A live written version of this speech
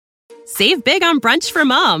Save big on brunch for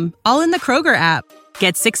mom, all in the Kroger app.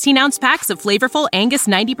 Get 16-ounce packs of flavorful Angus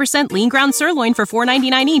 90% lean ground sirloin for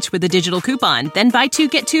 $4.99 each with a digital coupon. Then buy 2,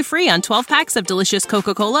 get 2 free on 12 packs of delicious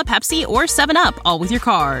Coca-Cola, Pepsi, or 7-Up, all with your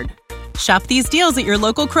card. Shop these deals at your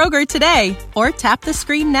local Kroger today, or tap the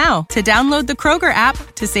screen now to download the Kroger app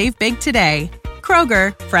to save big today.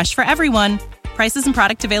 Kroger, fresh for everyone. Prices and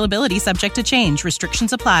product availability subject to change.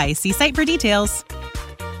 Restrictions apply. See site for details.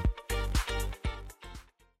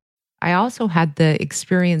 I also had the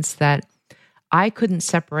experience that I couldn't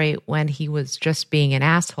separate when he was just being an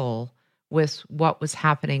asshole with what was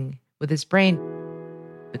happening with his brain,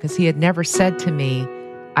 because he had never said to me,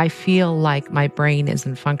 I feel like my brain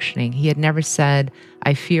isn't functioning. He had never said,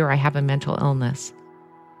 I fear I have a mental illness.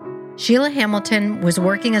 Sheila Hamilton was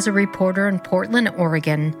working as a reporter in Portland,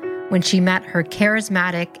 Oregon, when she met her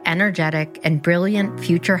charismatic, energetic, and brilliant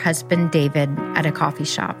future husband, David, at a coffee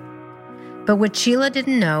shop. But what Sheila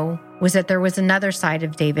didn't know was that there was another side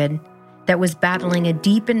of David that was battling a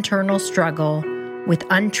deep internal struggle with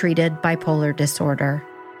untreated bipolar disorder.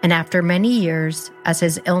 And after many years, as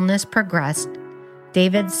his illness progressed,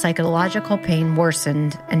 David's psychological pain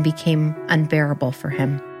worsened and became unbearable for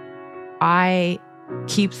him. I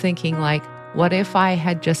keep thinking, like, what if I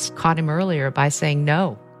had just caught him earlier by saying,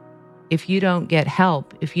 no, if you don't get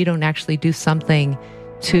help, if you don't actually do something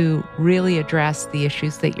to really address the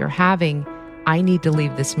issues that you're having, I need to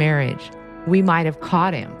leave this marriage. We might have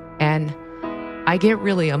caught him. And I get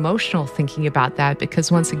really emotional thinking about that,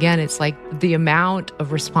 because once again, it's like the amount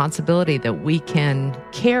of responsibility that we can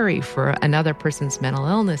carry for another person's mental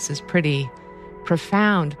illness is pretty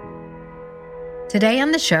profound. Today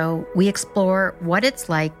on the show, we explore what it's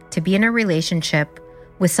like to be in a relationship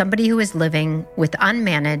with somebody who is living with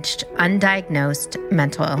unmanaged, undiagnosed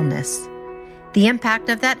mental illness, the impact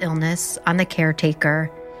of that illness on the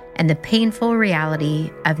caretaker, and the painful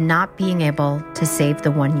reality of not being able to save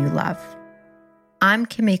the one you love. I'm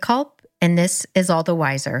Kimmy Culp, and this is All the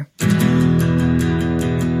Wiser.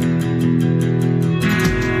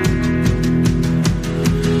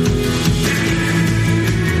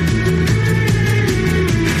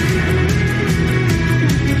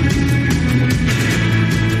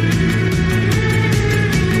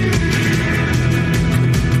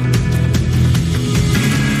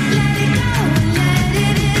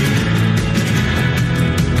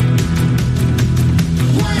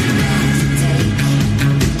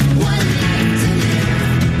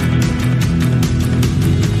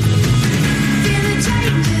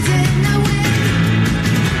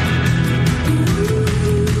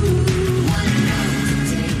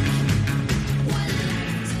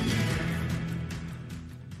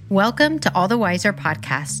 Welcome to All the Wiser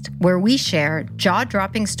podcast, where we share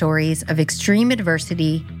jaw-dropping stories of extreme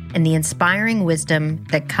adversity and the inspiring wisdom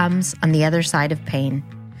that comes on the other side of pain.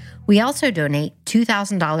 We also donate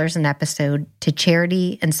 $2,000 an episode to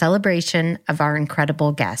charity in celebration of our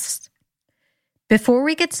incredible guests. Before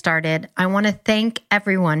we get started, I want to thank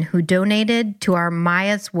everyone who donated to our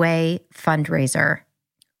Maya's Way fundraiser.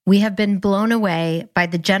 We have been blown away by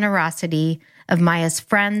the generosity of Maya's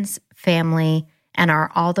friends, family, and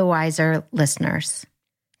our All the Wiser listeners.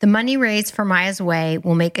 The money raised for Maya's Way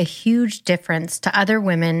will make a huge difference to other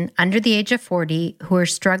women under the age of 40 who are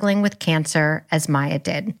struggling with cancer, as Maya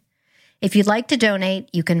did. If you'd like to donate,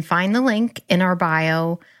 you can find the link in our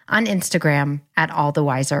bio on Instagram at All the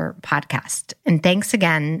Wiser Podcast. And thanks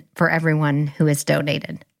again for everyone who has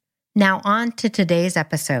donated. Now on to today's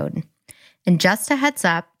episode. And just a heads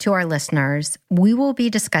up to our listeners, we will be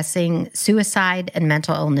discussing suicide and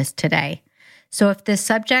mental illness today. So if this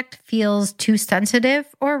subject feels too sensitive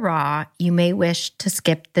or raw, you may wish to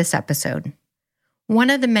skip this episode. One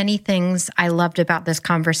of the many things I loved about this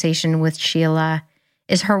conversation with Sheila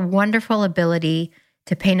is her wonderful ability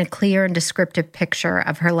to paint a clear and descriptive picture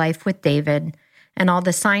of her life with David and all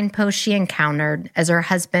the signposts she encountered as her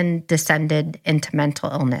husband descended into mental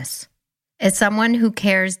illness. As someone who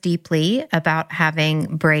cares deeply about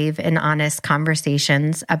having brave and honest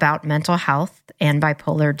conversations about mental health and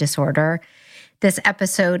bipolar disorder, this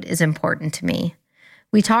episode is important to me.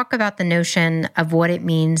 We talk about the notion of what it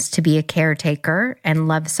means to be a caretaker and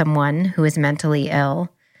love someone who is mentally ill,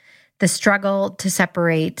 the struggle to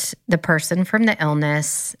separate the person from the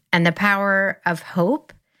illness, and the power of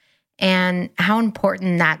hope, and how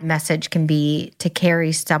important that message can be to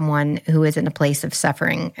carry someone who is in a place of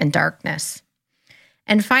suffering and darkness.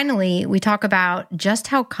 And finally, we talk about just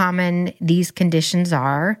how common these conditions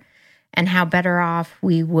are and how better off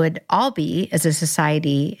we would all be as a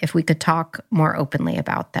society if we could talk more openly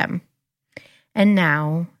about them. And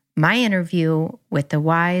now, my interview with the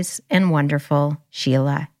wise and wonderful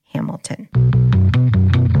Sheila Hamilton.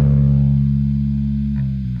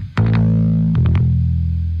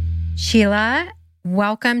 Sheila,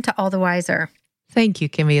 welcome to All the Wiser. Thank you,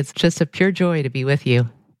 Kimmy. It's just a pure joy to be with you.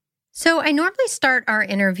 So I normally start our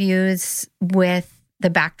interviews with the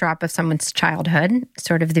backdrop of someone's childhood,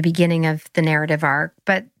 sort of the beginning of the narrative arc.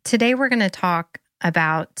 But today we're going to talk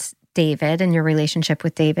about David and your relationship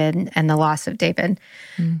with David and the loss of David.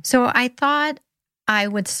 So I thought I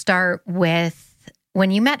would start with when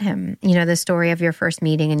you met him, the story of your first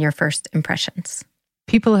meeting and your first impressions.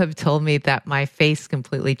 People have told me that my face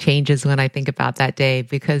completely changes when I think about that day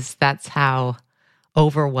because that's how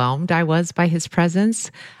overwhelmed I was by his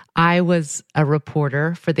presence. I was a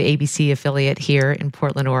reporter for the ABC affiliate here in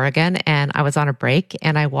Portland, Oregon, and I was on a break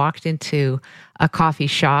and I walked into a coffee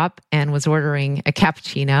shop and was ordering a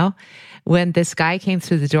cappuccino when this guy came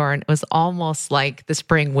through the door, and it was almost like the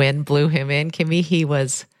spring wind blew him in. Kimmy, he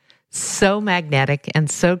was so magnetic and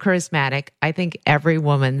so charismatic. I think every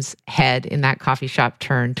woman's head in that coffee shop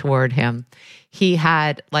turned toward him. He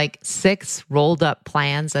had like 6 rolled up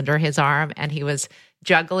plans under his arm, and he was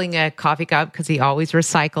juggling a coffee cup because he always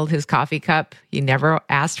recycled his coffee cup. He never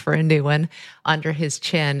asked for a new one under his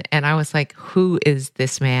chin. And I was like, who is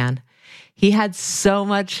this man? He had so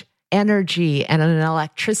much energy and an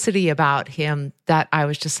electricity about him that I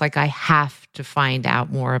was just like, I have to find out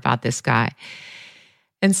more about this guy.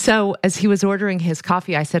 And so as he was ordering his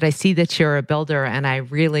coffee, I said, I see that you're a builder and I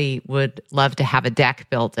really would love to have a deck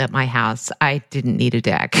built at my house. I didn't need a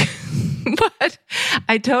deck, but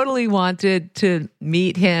I totally wanted to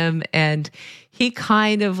meet him. And he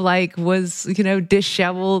kind of like was,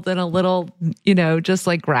 disheveled and a little, just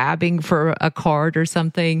like grabbing for a card or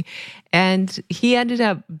something. And he ended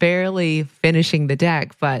up barely finishing the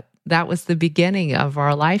deck, but that was the beginning of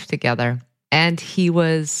our life together. And he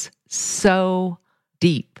was so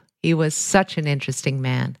deep. He was such an interesting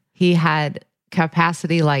man. He had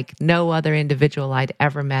capacity like no other individual I'd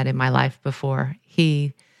ever met in my life before.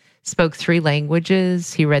 He spoke 3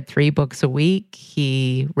 languages. He read 3 books a week.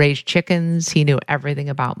 He raised chickens. He knew everything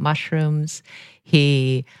about mushrooms.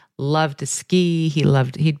 He loved to ski.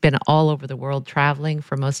 He'd been all over the world traveling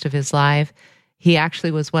for most of his life. He actually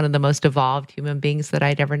was one of the most evolved human beings that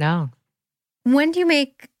I'd ever known. When do you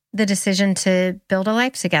make the decision to build a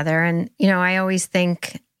life together? And, I always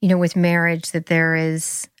think, with marriage that there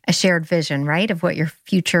is a shared vision, right? Of what your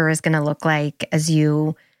future is going to look like as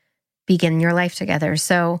you begin your life together.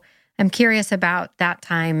 So I'm curious about that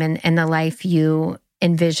time and the life you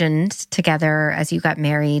envisioned together as you got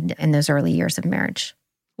married in those early years of marriage.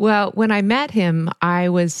 Well, when I met him, I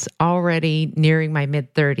was already nearing my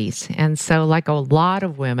mid-30s. And so like a lot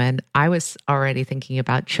of women, I was already thinking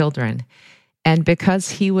about children. And because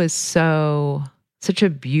he was such a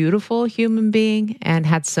beautiful human being and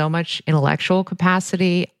had so much intellectual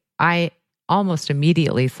capacity, I almost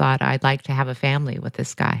immediately thought I'd like to have a family with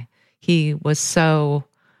this guy. He was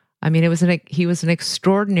he was an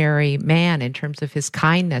extraordinary man in terms of his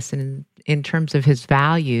kindness and in terms of his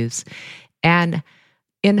values. And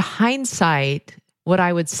in hindsight, what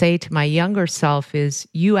I would say to my younger self is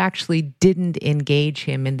you actually didn't engage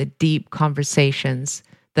him in the deep conversations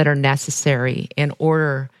that are necessary in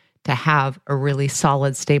order to have a really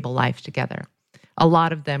solid, stable life together. A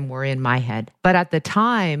lot of them were in my head. But at the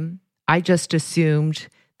time, I just assumed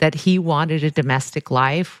that he wanted a domestic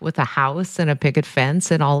life with a house and a picket fence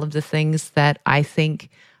and all of the things that I think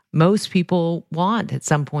most people want at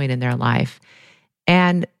some point in their life.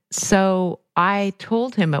 And so I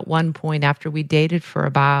told him at one point after we dated for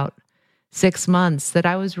about 6 months that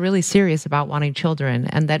I was really serious about wanting children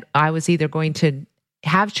and that I was either going to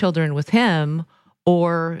have children with him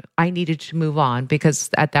or I needed to move on because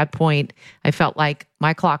at that point I felt like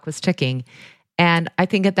my clock was ticking. And I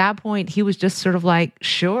think at that point he was just sort of like,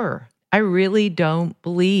 sure. I really don't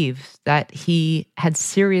believe that he had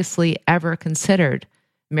seriously ever considered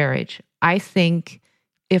marriage. I think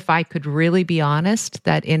if I could really be honest,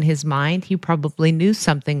 that in his mind, he probably knew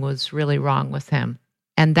something was really wrong with him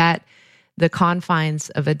and that the confines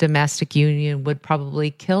of a domestic union would probably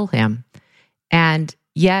kill him. And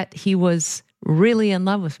yet he was really in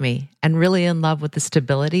love with me and really in love with the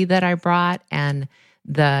stability that I brought and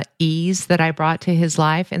the ease that I brought to his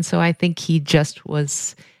life. And so I think he just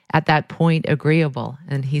was at that point agreeable.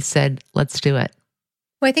 And he said, let's do it.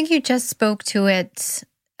 Well, I think you just spoke to it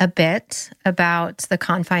a bit about the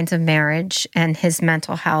confines of marriage and his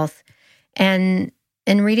mental health. And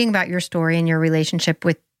in reading about your story and your relationship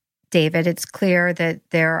with David, it's clear that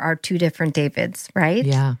there are 2 different Davids, right?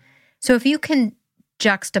 Yeah. So if you can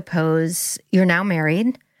juxtapose, you're now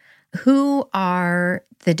married, who are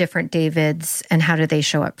the different Davids and how do they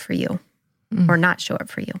show up for you or not show up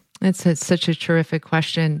for you? It's such a terrific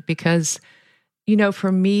question because,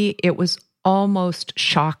 for me, it was almost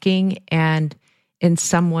shocking and in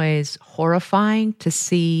some ways horrifying to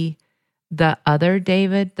see the other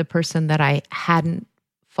David, the person that I hadn't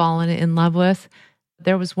fallen in love with.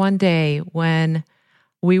 There was one day when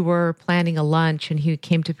we were planning a lunch and he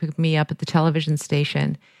came to pick me up at the television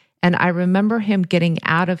station. And I remember him getting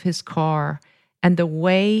out of his car, and the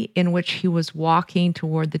way in which he was walking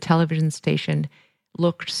toward the television station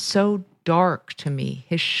looked so dark to me.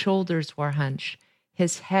 His shoulders were hunched.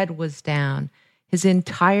 His head was down. His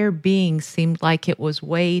entire being seemed like it was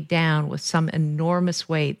weighed down with some enormous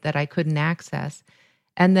weight that I couldn't access.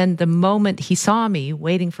 And then the moment he saw me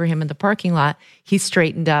waiting for him in the parking lot, he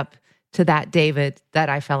straightened up to that David that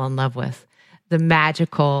I fell in love with. The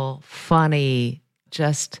magical, funny,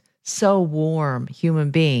 just so warm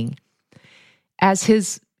human being. As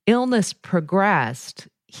his illness progressed,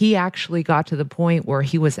 he actually got to the point where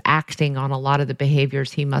he was acting on a lot of the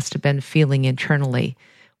behaviors he must have been feeling internally,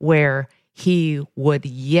 where he would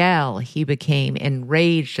yell. He became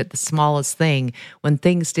enraged at the smallest thing. When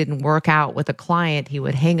things didn't work out with a client, he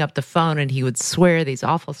would hang up the phone and he would swear these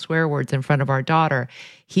awful swear words in front of our daughter.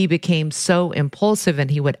 He became so impulsive and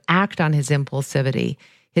he would act on his impulsivity.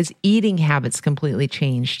 His eating habits completely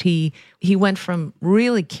changed. He went from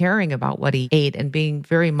really caring about what he ate and being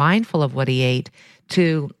very mindful of what he ate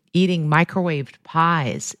to eating microwaved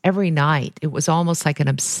pies every night. It was almost like an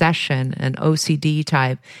obsession, an OCD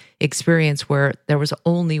type experience where there was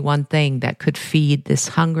only one thing that could feed this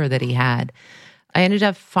hunger that he had. I ended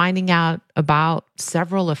up finding out about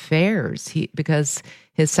several affairs because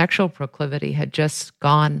his sexual proclivity had just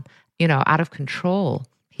gone, out of control.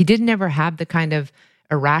 He didn't ever have the kind of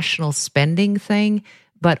irrational spending thing,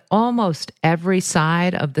 but almost every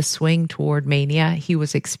side of the swing toward mania he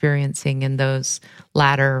was experiencing in those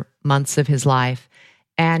latter months of his life.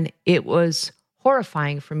 And it was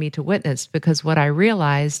horrifying for me to witness, because what I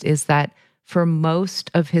realized is that for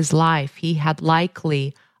most of his life, he had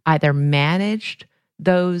likely either managed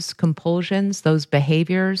those compulsions, those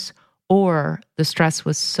behaviors, or the stress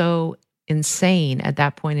was so insane at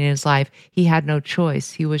that point in his life, he had no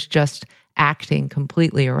choice. He was just acting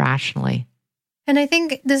completely irrationally. And I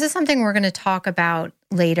think this is something we're going to talk about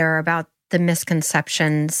later, about the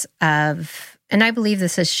misconceptions of, and I believe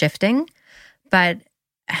this is shifting, but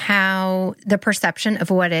how the perception of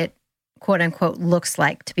what it, quote unquote, looks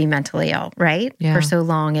like to be mentally ill, right? Yeah. For so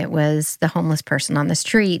long, it was the homeless person on the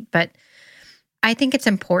street. But I think it's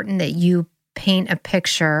important that you paint a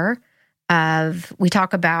picture of, we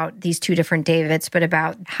talk about these two different Davids, but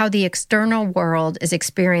about how the external world is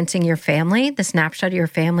experiencing your family, the snapshot of your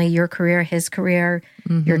family, your career, his career,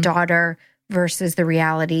 your daughter, versus the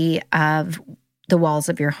reality of the walls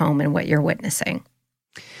of your home and what you're witnessing.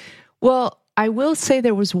 Well, I will say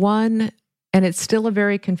there was one, and it's still a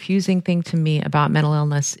very confusing thing to me about mental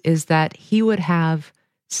illness, is that he would have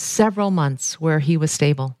several months where he was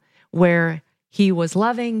stable, where he was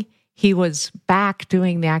loving, he was back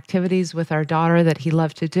doing the activities with our daughter that he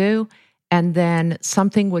loved to do, and then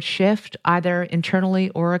something would shift either internally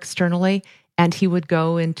or externally, and he would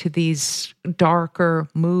go into these darker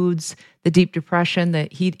moods, the deep depression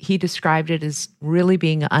that he described it as really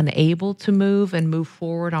being unable to move and move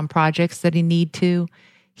forward on projects that he need to.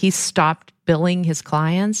 He stopped billing his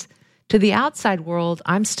clients. To the outside world,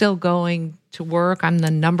 I'm still going to work. I'm the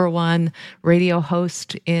 #1 radio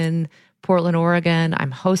host in Portland, Oregon.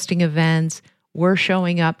 I'm hosting events. We're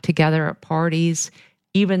showing up together at parties,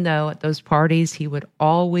 even though at those parties he would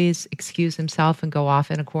always excuse himself and go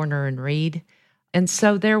off in a corner and read. And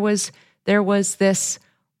so there was this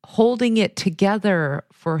holding it together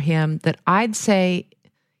for him that I'd say,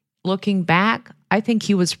 looking back, I think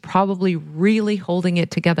he was probably really holding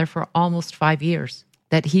it together for almost 5 years,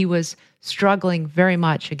 that he was struggling very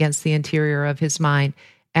much against the interior of his mind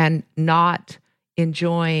and not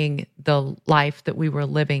enjoying the life that we were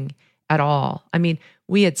living at all. I mean,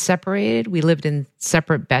 we had separated. We lived in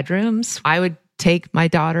separate bedrooms. I would take my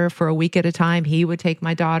daughter for a week at a time. He would take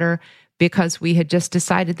my daughter, because we had just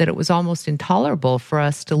decided that it was almost intolerable for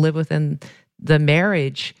us to live within the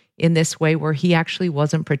marriage in this way where he actually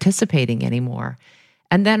wasn't participating anymore.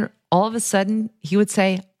 And then all of a sudden he would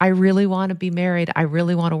say, I really want to be married. I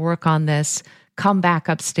really want to work on this. Come back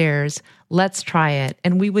upstairs. Let's try it.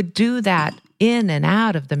 And we would do that in and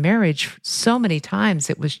out of the marriage so many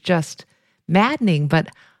times. It was just maddening. But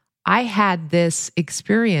I had this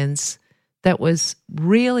experience that was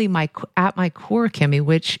really at my core, Kimmy,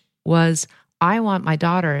 which was, I want my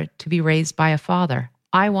daughter to be raised by a father.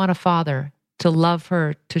 I want a father to love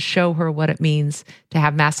her, to show her what it means to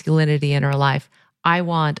have masculinity in her life. I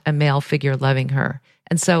want a male figure loving her.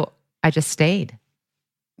 And so I just stayed.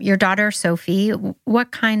 Your daughter, Sophie,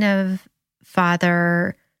 what kind of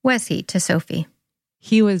father was he to Sophie?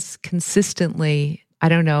 He was consistently, I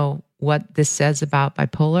don't know what this says about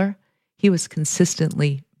bipolar. He was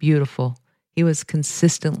consistently beautiful. He was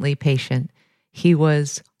consistently patient. He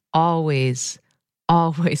was always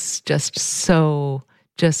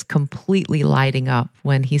just completely lighting up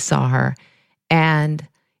when he saw her. And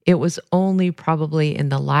it was only probably in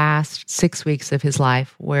the last 6 weeks of his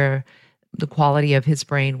life where the quality of his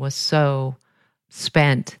brain was so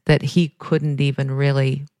spent that he couldn't even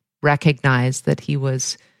really recognize that he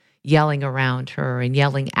was yelling around her and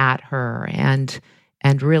yelling at her and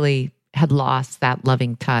really had lost that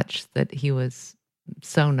loving touch that he was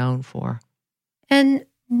so known for. And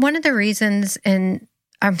one of the reasons, and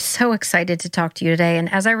I'm so excited to talk to you today,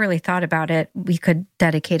 and as I really thought about it, we could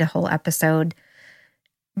dedicate a whole episode,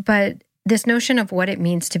 but this notion of what it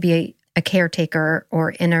means to be a caretaker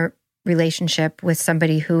or in a relationship with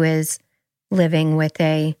somebody who is living with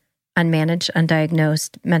a unmanaged,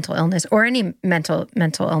 undiagnosed mental illness, or any mental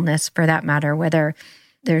illness for that matter, whether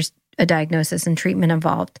there's a diagnosis and treatment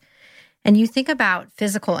involved. And you think about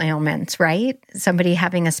physical ailments, right? Somebody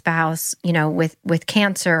having a spouse, with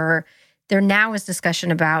cancer. There now is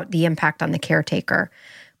discussion about the impact on the caretaker.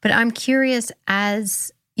 But I'm curious,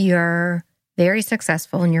 as you're very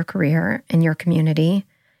successful in your career, in your community,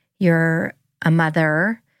 you're a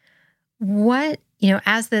mother, what,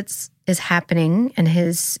 as this is happening and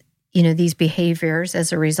his, these behaviors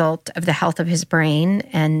as a result of the health of his brain,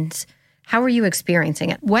 and how are you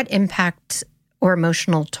experiencing it? What impact or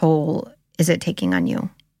emotional toll is it taking on you?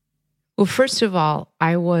 Well, first of all,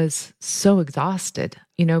 I was so exhausted,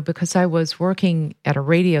 because I was working at a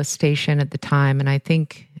radio station at the time. And I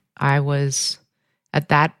think I was at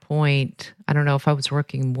that point, I don't know if I was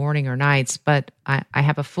working morning or nights, but I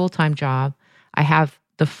have a full-time job. I have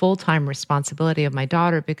the full-time responsibility of my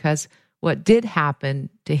daughter, because what did happen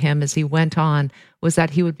to him as he went on was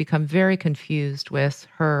that he would become very confused with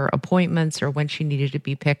her appointments, or when she needed to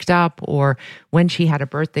be picked up, or when she had a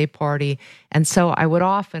birthday party. And so I would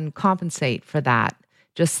often compensate for that,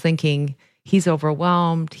 just thinking he's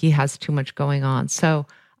overwhelmed, he has too much going on. So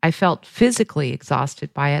I felt physically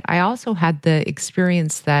exhausted by it. I also had the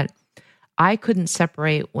experience that I couldn't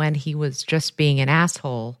separate when he was just being an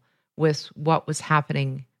asshole with what was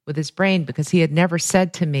happening with his brain, because he had never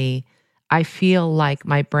said to me, I feel like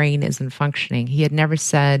my brain isn't functioning. He had never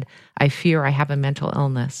said, I fear I have a mental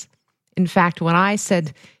illness. In fact, when I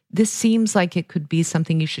said, this seems like it could be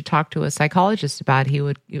something you should talk to a psychologist about, he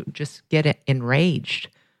would just get enraged,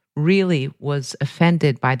 really was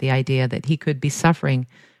offended by the idea that he could be suffering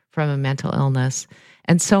from a mental illness.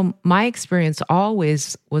 And so my experience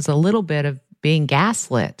always was a little bit of being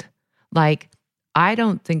gaslit. Like, I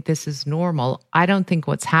don't think this is normal. I don't think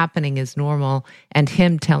what's happening is normal. And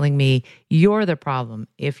him telling me, you're the problem.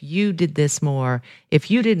 If you did this more,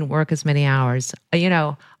 if you didn't work as many hours,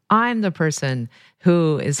 I'm the person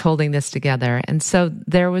who is holding this together. And so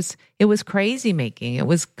it was crazy making. It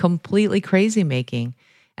was completely crazy making.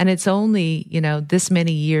 And it's only, this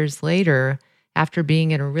many years later, after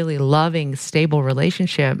being in a really loving, stable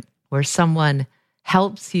relationship where someone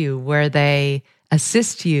helps you, where they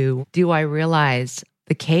assist you, do I realize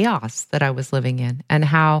the chaos that I was living in and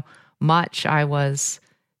how much I was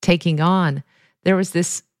taking on. There was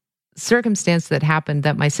this circumstance that happened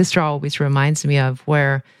that my sister always reminds me of,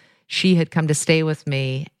 where she had come to stay with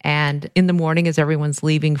me. And in the morning, as everyone's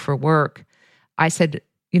leaving for work, I said,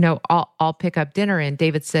 I'll pick up dinner. And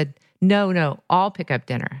David said, no, I'll pick up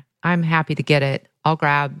dinner. I'm happy to get it. I'll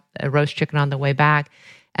grab a roast chicken on the way back.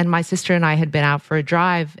 And my sister and I had been out for a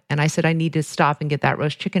drive, and I said, I need to stop and get that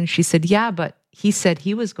roast chicken. She said, yeah, but he said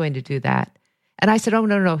he was going to do that. And I said, oh,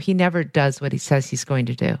 no, he never does what he says he's going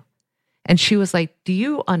to do. And she was like, do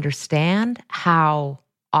you understand how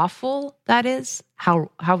awful that is? How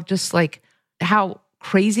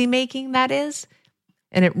crazy making that is?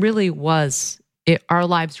 And it really was, our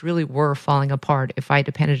lives really were falling apart if I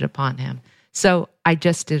depended upon him. So I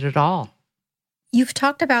just did it all. You've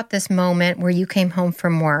talked about this moment where you came home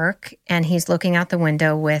from work and he's looking out the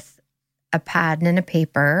window with a pad and a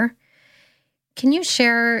paper. Can you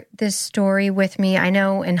share this story with me? I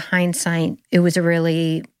know in hindsight, it was a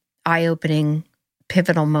really eye-opening,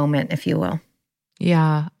 pivotal moment, if you will.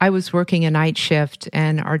 Yeah, I was working a night shift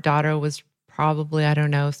and our daughter was probably,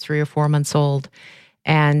 3 or 4 months old.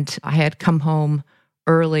 And I had come home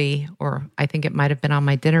early, or I think it might have been on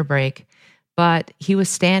my dinner break. But he was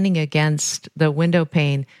standing against the window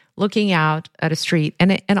pane, looking out at a street.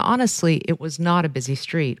 And honestly, it was not a busy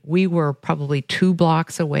street. We were probably 2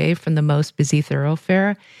 blocks away from the most busy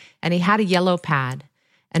thoroughfare. And he had a yellow pad.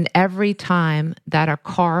 And every time that a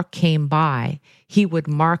car came by, he would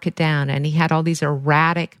mark it down. And he had all these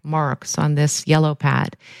erratic marks on this yellow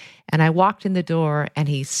pad. And I walked in the door and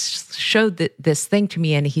he showed this thing to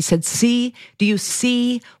me and he said, "See, do you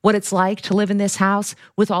see what it's like to live in this house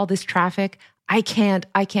with all this traffic? I can't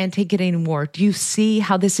take it anymore. Do you see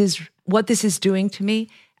how what this is doing to me?"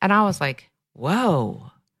 And I was like,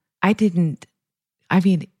 whoa, it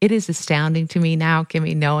is astounding to me now,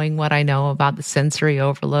 Kimmy, knowing what I know about the sensory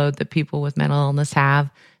overload that people with mental illness have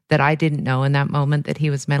that I didn't know in that moment that he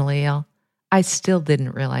was mentally ill. I still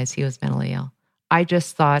didn't realize he was mentally ill. I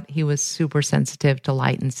just thought he was super sensitive to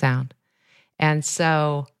light and sound. And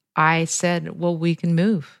so I said, well, we can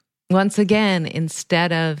move. Once again,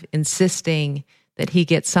 instead of insisting that he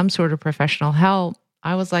get some sort of professional help,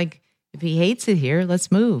 I was like, if he hates it here,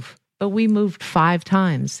 let's move. But we moved 5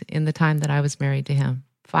 times in the time that I was married to him.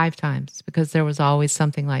 5 times, because there was always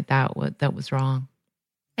something like that was wrong.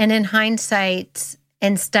 And in hindsight,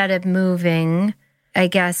 instead of moving, I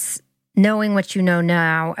guess, knowing what you know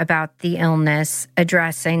now about the illness,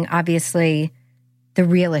 addressing, obviously, the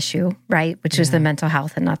real issue, right? Which is the mental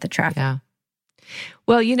health and not the traffic. Yeah.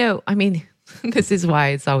 Well, this is why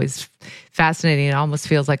it's always fascinating. It almost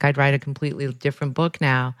feels like I'd write a completely different book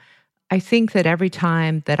now. I think that every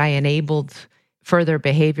time that I enabled further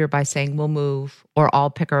behavior by saying, we'll move, or I'll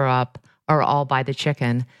pick her up, or I'll buy the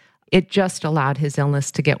chicken, it just allowed his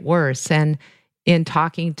illness to get worse. And in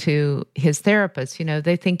talking to his therapist,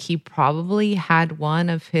 they think he probably had one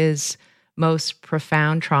of his most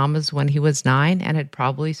profound traumas when he was 9 and had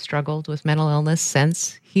probably struggled with mental illness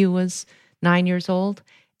since he was 9 years old.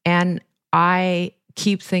 And I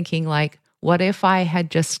keep thinking, like, what if I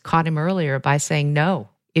had just caught him earlier by saying, no,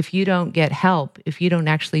 if you don't get help, if you don't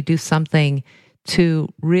actually do something to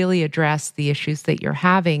really address the issues that you're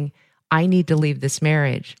having, I need to leave this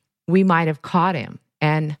marriage. We might have caught him.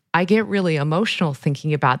 And I get really emotional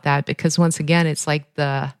thinking about that because once again, it's like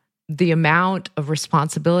the amount of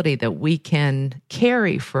responsibility that we can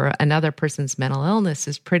carry for another person's mental illness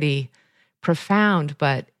is pretty profound,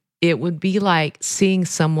 but it would be like seeing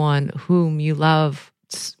someone whom you love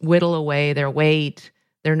whittle away their weight,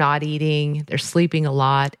 they're not eating, they're sleeping a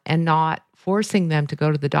lot, and not forcing them to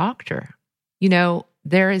go to the doctor.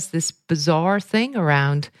 There is this bizarre thing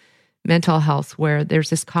around mental health where there's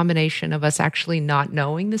this combination of us actually not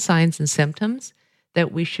knowing the signs and symptoms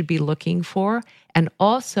that we should be looking for, and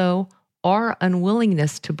also our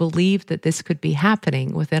unwillingness to believe that this could be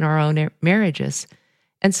happening within our own marriages.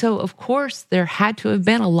 And so, of course, there had to have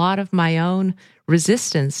been a lot of my own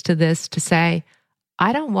resistance to this to say,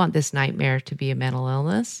 I don't want this nightmare to be a mental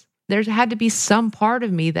illness. There had to be some part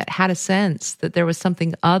of me that had a sense that there was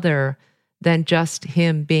something other than just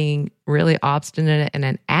him being really obstinate and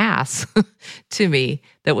an ass to me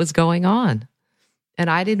that was going on. And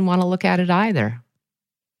I didn't want to look at it either.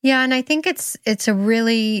 Yeah, and I think it's a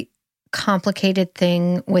really complicated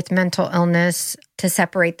thing with mental illness to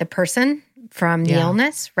separate the person from the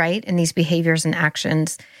illness, right? And these behaviors and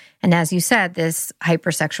actions. And as you said, this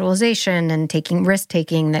hypersexualization and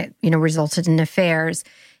risk-taking that, resulted in affairs,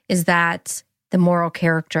 is that the moral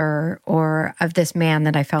character or of this man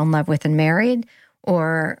that I fell in love with and married,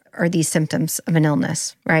 or are these symptoms of an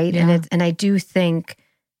illness, right? Yeah. And I do think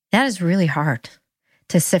that is really hard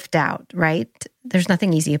to sift out, right? There's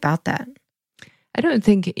nothing easy about that. I don't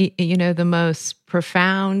think, the most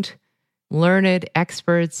profound, learned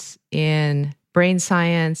experts in brain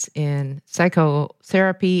science, in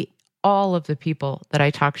psychotherapy, all of the people that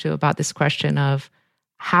I talk to about this question of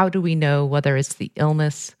how do we know whether it's the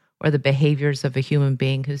illness or the behaviors of a human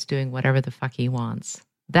being who's doing whatever the fuck he wants?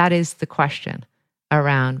 That is the question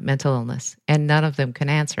around mental illness. And none of them can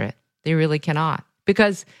answer it. They really cannot.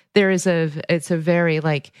 Because it's a very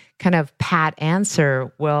kind of pat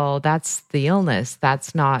answer. Well, that's the illness.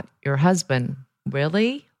 That's not your husband.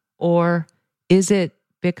 Really? Or is it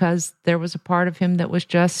because there was a part of him that was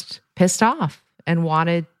just pissed off and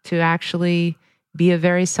wanted to actually be a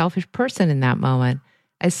very selfish person in that moment?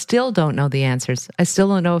 I still don't know the answers. I still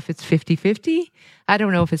don't know if it's 50-50. I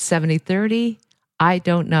don't know if it's 70-30. I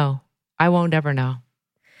don't know. I won't ever know.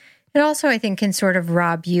 It also, I think, can sort of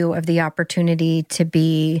rob you of the opportunity to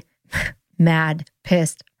be mad,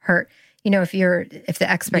 pissed, hurt. If the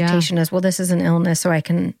expectation is, well, this is an illness, so I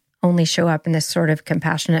can only show up in this sort of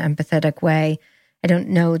compassionate, empathetic way. I don't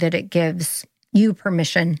know that it gives you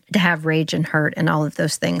permission to have rage and hurt and all of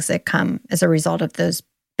those things that come as a result of those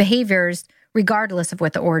behaviors, regardless of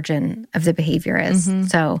what the origin of the behavior is. Mm-hmm.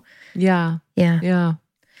 So, yeah.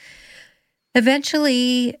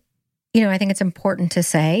 Eventually, I think it's important to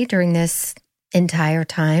say during this entire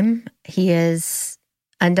time, he is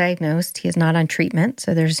undiagnosed. He is not on treatment.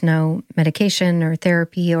 So there's no medication or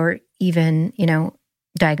therapy or even,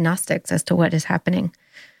 diagnostics as to what is happening.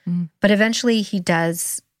 But eventually he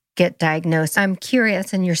does get diagnosed. I'm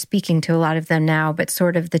curious, and you're speaking to a lot of them now, but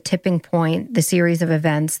sort of the tipping point, the series of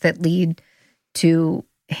events that lead to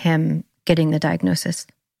him getting the diagnosis.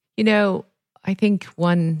 I think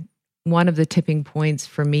one of the tipping points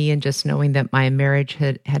for me, and just knowing that my marriage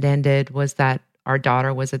had ended, was that our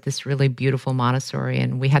daughter was at this really beautiful Montessori,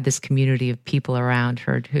 and we had this community of people around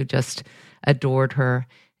her who just adored her.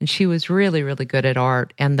 And she was really, really good at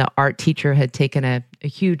art. And the art teacher had taken a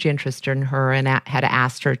huge interest in her and had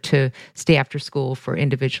asked her to stay after school for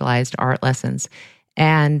individualized art lessons.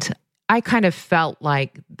 And I kind of felt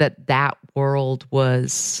like that world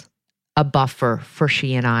was a buffer for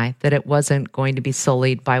she and I, that it wasn't going to be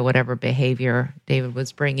sullied by whatever behavior David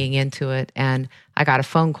was bringing into it. And I got a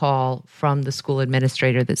phone call from the school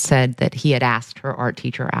administrator that said that he had asked her art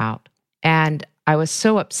teacher out. And I was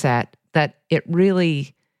so upset that it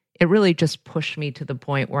really just pushed me to the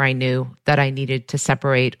point where I knew that I needed to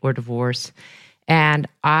separate or divorce. And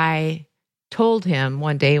I told him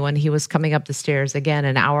one day when he was coming up the stairs, again,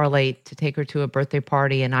 an hour late to take her to a birthday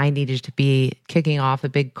party, and I needed to be kicking off a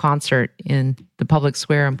big concert in the public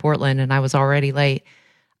square in Portland, and I was already late.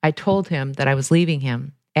 I told him that I was leaving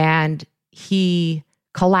him, and he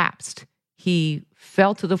collapsed. He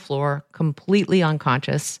fell to the floor, completely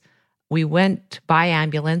unconscious. We went by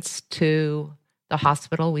ambulance to the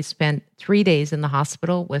hospital. We spent 3 days in the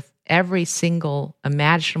hospital with every single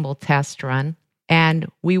imaginable test run.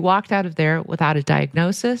 And we walked out of there without a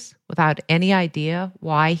diagnosis, without any idea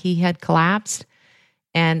why he had collapsed.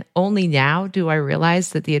 And only now do I realize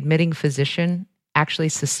that the admitting physician actually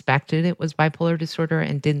suspected it was bipolar disorder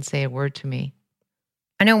and didn't say a word to me.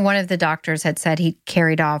 I know one of the doctors had said he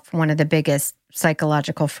carried off one of the biggest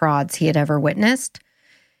psychological frauds he had ever witnessed.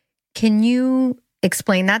 Can you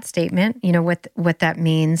explain that statement, what that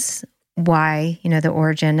means, why, the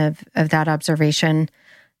origin of that observation,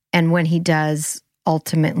 and when he does,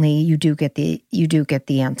 ultimately, you do get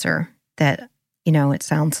the answer that, it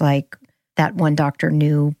sounds like that one doctor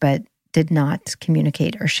knew but did not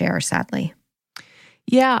communicate or share, sadly.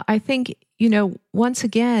 Yeah, I think, once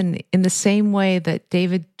again, in the same way that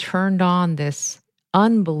David turned on this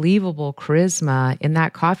unbelievable charisma in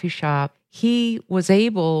that coffee shop, he was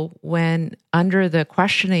able, when under the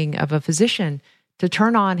questioning of a physician, to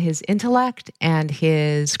turn on his intellect and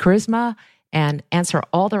his charisma and answer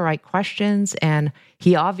all the right questions. And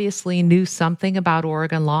he obviously knew something about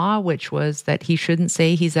Oregon law, which was that he shouldn't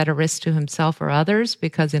say he's at a risk to himself or others,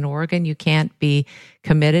 because in Oregon, you can't be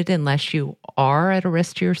committed unless you are at a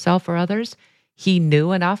risk to yourself or others. He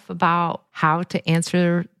knew enough about how to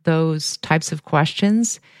answer those types of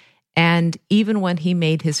questions. And even when he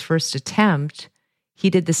made his first attempt, he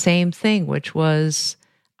did the same thing, which was,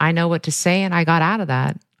 I know what to say, and I got out of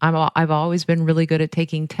that. I've always been really good at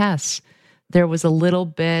taking tests. There was a little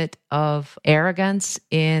bit of arrogance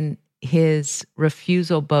in his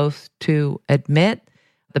refusal both to admit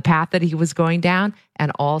the path that he was going down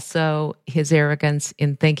and also his arrogance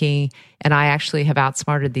in thinking, and I actually have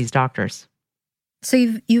outsmarted these doctors. So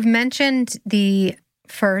you've mentioned the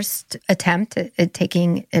first attempt at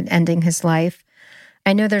ending his life.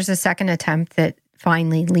 I know there's a second attempt that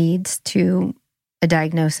finally leads to a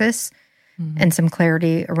diagnosis and some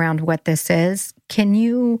clarity around what this is. Can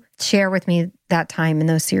you share with me that time and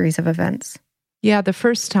those series of events? Yeah, the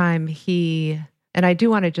first time and I do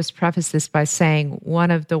want to just preface this by saying one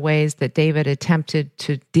of the ways that David attempted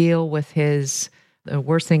to deal with the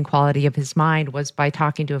worsening quality of his mind was by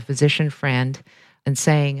talking to a physician friend and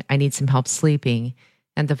saying, I need some help sleeping.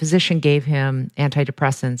 And the physician gave him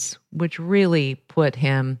antidepressants, which really put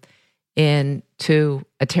him into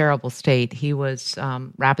a terrible state. He was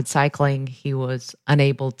rapid cycling. He was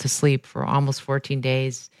unable to sleep for almost 14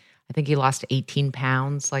 days. I think he lost 18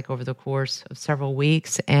 pounds over the course of several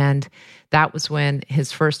weeks. And that was when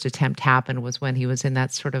his first attempt happened, was when he was in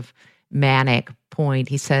that sort of manic point.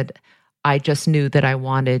 He said, I just knew that I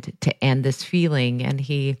wanted to end this feeling. And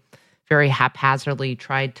he very haphazardly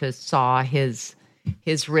tried to saw his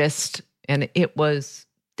wrist. And it was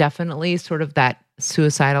definitely sort of that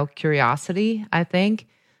suicidal curiosity, I think.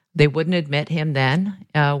 They wouldn't admit him then,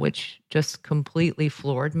 which just completely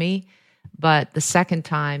floored me. But the second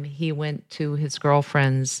time, he went to his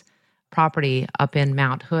girlfriend's property up in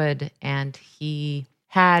Mount Hood, and he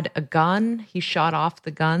had a gun. He shot off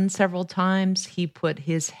the gun several times. He put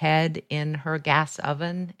his head in her gas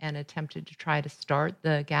oven and attempted to try to start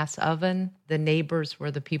the gas oven. The neighbors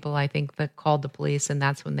were the people, I think, that called the police, and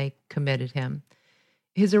that's when they committed him.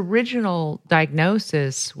 His original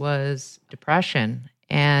diagnosis was depression,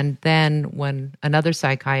 And then when another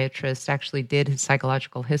psychiatrist actually did his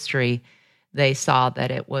psychological history, they saw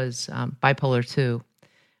that it was bipolar 2,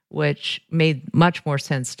 which made much more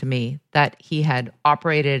sense to me, that he had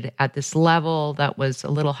operated at this level that was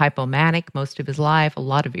a little hypomanic most of his life, a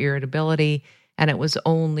lot of irritability, and it was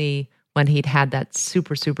only when he'd had that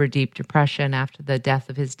super, super deep depression after the death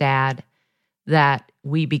of his dad that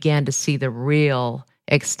we began to see the real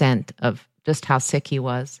extent of just how sick he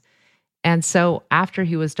was. And so after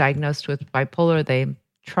he was diagnosed with bipolar, they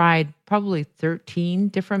tried probably 13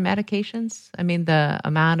 different medications. I mean, the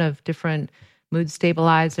amount of different mood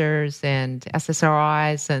stabilizers and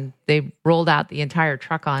SSRIs, and they rolled out the entire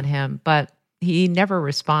truck on him, but he never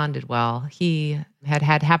responded well. He had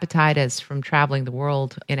hepatitis from traveling the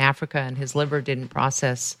world in Africa, and his liver didn't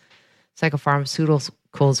process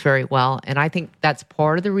psychopharmaceuticals very well. And I think that's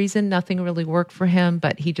part of the reason nothing really worked for him,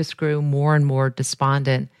 but he just grew more and more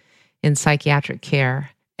despondent in psychiatric care.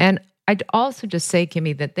 And I'd also just say,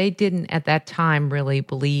 Kimmy, that they didn't at that time really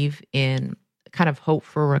believe in kind of hope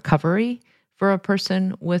for recovery for a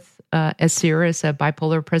person with as serious a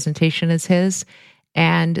bipolar presentation as his.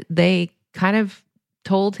 And they kind of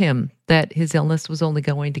told him that his illness was only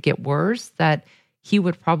going to get worse, that he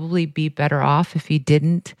would probably be better off if he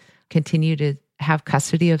didn't continue to have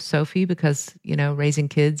custody of Sophie because, raising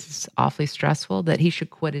kids is awfully stressful, that he should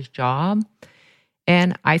quit his job.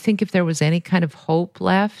 And I think if there was any kind of hope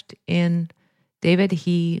left in David,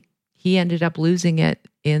 he ended up losing it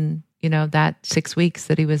in, that 6 weeks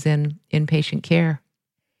that he was in inpatient care.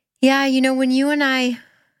 Yeah, when you and I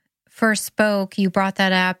first spoke, you brought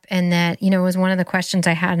that up, and that, was one of the questions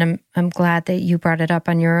I had, and I'm glad that you brought it up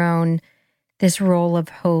on your own, this role of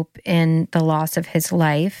hope in the loss of his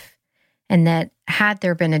life, and that had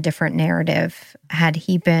there been a different narrative, had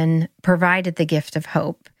he been provided the gift of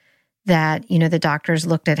hope, that, the doctors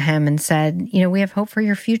looked at him and said, we have hope for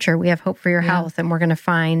your future, we have hope for your health, and we're going to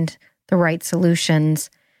find the right solutions,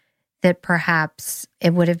 that perhaps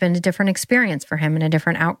it would have been a different experience for him and a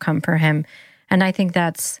different outcome for him. And I think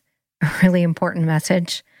that's a really important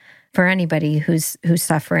message for anybody who's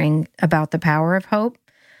suffering, about the power of hope.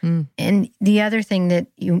 And the other thing that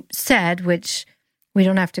you said, which we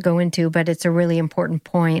don't have to go into, but it's a really important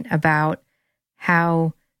point about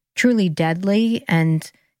how truly deadly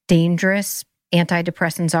and dangerous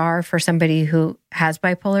antidepressants are for somebody who has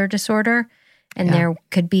bipolar disorder. And there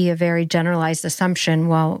could be a very generalized assumption,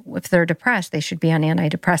 well, if they're depressed, they should be on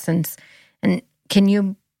antidepressants. And can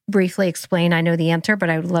you briefly explain, I know the answer, but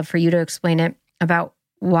I would love for you to explain it, about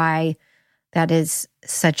why that is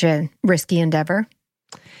such a risky endeavor?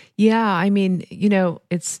 Yeah, I mean,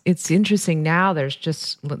 it's interesting now.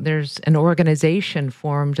 There's an organization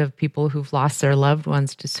formed of people who've lost their loved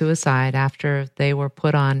ones to suicide after they were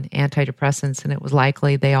put on antidepressants, and it was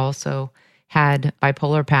likely they also had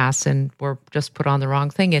bipolar past and were just put on the wrong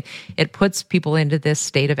thing. It puts people into this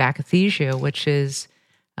state of akathisia, which is,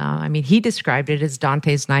 he described it as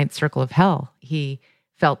Dante's ninth circle of hell. He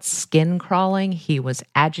felt skin crawling. He was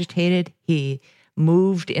agitated. He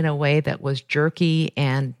moved in a way that was jerky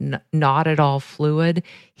and not at all fluid.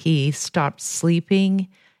 He stopped sleeping.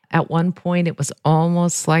 At one point, it was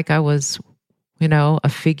almost like I was, a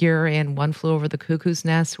figure in One Flew Over the Cuckoo's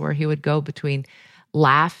Nest, where he would go between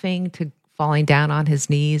laughing to falling down on his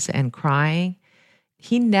knees and crying.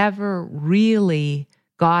 He never really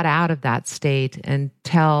got out of that state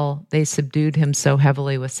until they subdued him so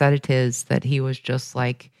heavily with sedatives that he was just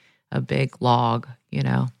like a big log,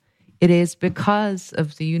 It is because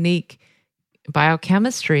of the unique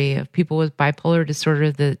biochemistry of people with bipolar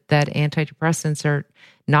disorder that antidepressants are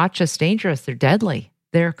not just dangerous, they're deadly.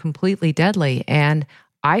 They're completely deadly. And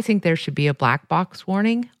I think there should be a black box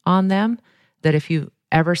warning on them, that if you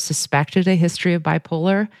ever suspected a history of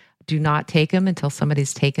bipolar, do not take them until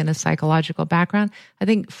somebody's taken a psychological background. I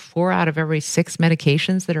think 4 out of every 6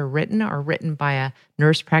 medications that are written by a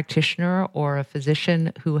nurse practitioner or a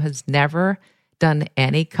physician who has never done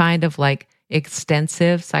any kind of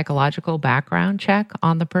extensive psychological background check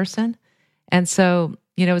on the person. And so,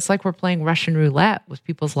 it's like we're playing Russian roulette with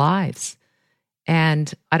people's lives.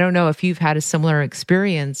 And I don't know if you've had a similar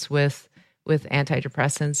experience with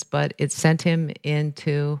antidepressants, but it sent him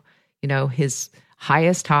into, his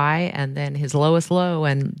highest high and then his lowest low.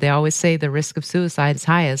 And they always say the risk of suicide is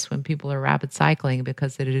highest when people are rapid cycling,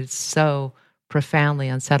 because it is so profoundly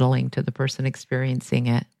unsettling to the person experiencing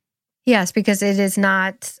it. Yes, because it is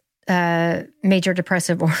not a major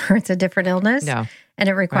depressive order. It's a different illness. No. And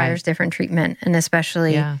it requires different treatment. And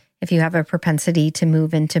especially if you have a propensity to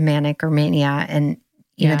move into manic or mania, and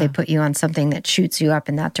they put you on something that shoots you up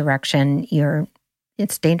in that direction,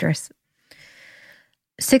 it's dangerous.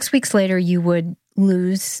 6 weeks later, you would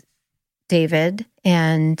lose David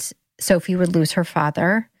and Sophie would lose her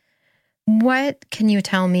father. What can you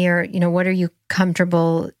tell me, or, what are you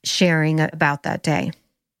comfortable sharing about that day?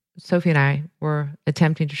 Sophie and I were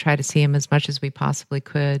attempting to try to see him as much as we possibly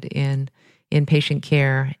could in patient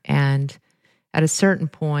care. And at a certain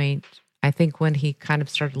point, I think when he kind of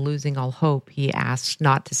started losing all hope, he asked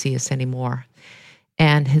not to see us anymore.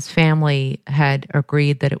 And his family had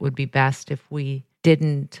agreed that it would be best if we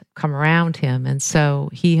didn't come around him. And so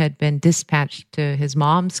he had been dispatched to his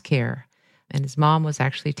mom's care. And his mom was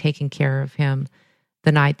actually taking care of him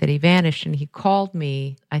the night that he vanished. And he called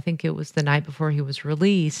me, I think it was the night before he was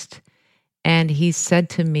released. And he said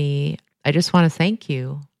to me, I just want to thank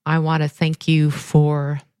you. I want to thank you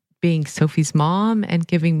for being Sophie's mom and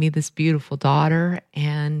giving me this beautiful daughter.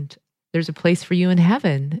 And there's a place for you in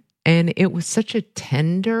heaven. And it was such a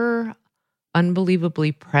tender,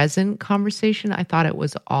 unbelievably present conversation. I thought it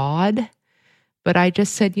was odd. But I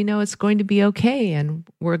just said, it's going to be okay. And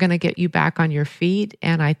we're going to get you back on your feet.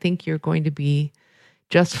 And I think you're going to be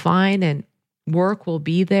just fine. And work will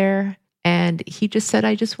be there. And he just said,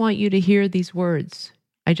 I just want you to hear these words.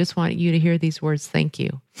 I just want you to hear these words. Thank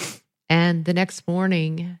you. And the next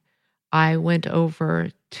morning, I went over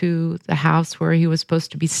to the house where he was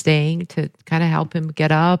supposed to be staying to kind of help him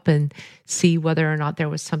get up and see whether or not there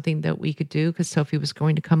was something that we could do, because Sophie was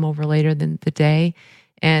going to come over later in the day.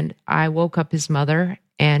 And I woke up his mother,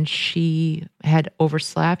 and she had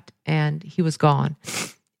overslept, and he was gone.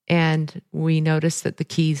 And we noticed that the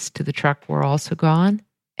keys to the truck were also gone.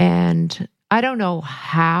 And I don't know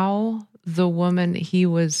how the woman he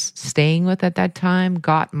was staying with at that time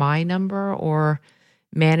got my number or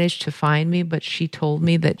managed to find me, but she told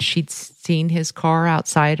me that she'd seen his car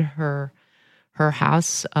outside her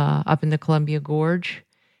house up in the Columbia Gorge.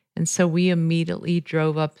 And so we immediately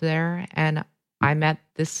drove up there, and I met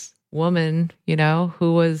this woman,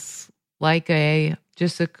 who was like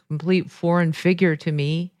just a complete foreign figure to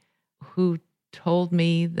me, who told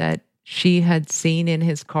me that she had seen in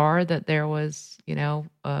his car that there was,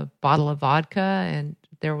 a bottle of vodka and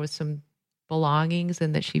there was some belongings,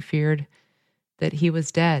 and that she feared that he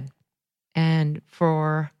was dead. And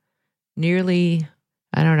for nearly,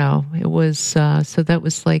 I don't know, it was, so that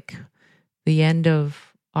was like the end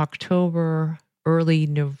of October, early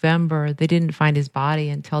November. They didn't find his body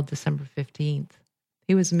until December 15th.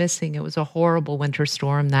 He was missing. It was a horrible winter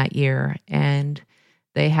storm that year. And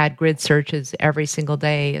they had grid searches every single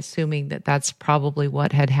day, assuming that that's probably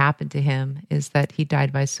what had happened to him, is that he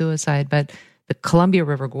died by suicide. But the Columbia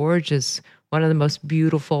River Gorge is one of the most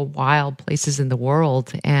beautiful, wild places in the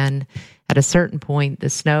world. And at a certain point, the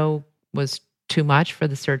snow was too much for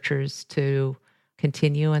the searchers to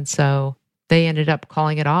continue. And so they ended up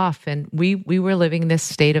calling it off. And we were living in this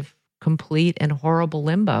state of complete and horrible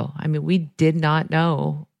limbo. I mean, we did not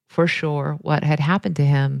know for sure what had happened to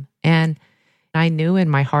him. And I knew in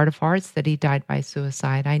my heart of hearts that he died by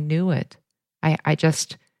suicide. I knew it. I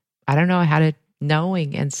don't know, I had a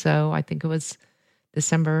knowing. And so I think it was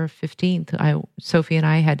December 15th. Sophie and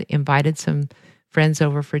I had invited some friends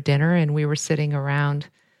over for dinner, and we were sitting around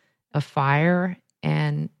a fire,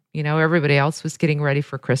 and, everybody else was getting ready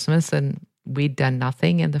for Christmas, and we'd done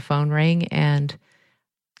nothing, and the phone rang, and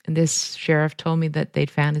this sheriff told me that they'd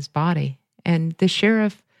found his body. And the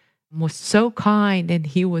sheriff was so kind, and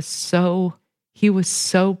he was so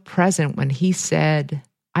present when he said,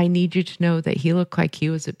 I need you to know that he looked like he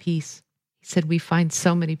was at peace. He said, we find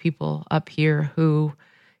so many people up here who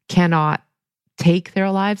cannot take their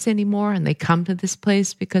lives anymore, and they come to this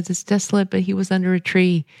place because it's desolate, but he was under a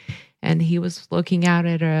tree, and he was looking out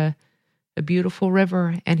at a beautiful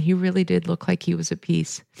river, and he really did look like he was at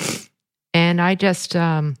peace. And I just,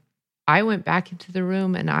 I went back into the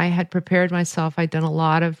room, and I had prepared myself. I'd done a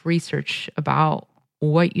lot of research about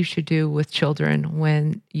what you should do with children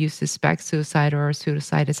when you suspect suicide or a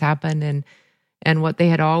suicide has happened. And what they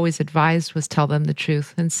had always advised was tell them the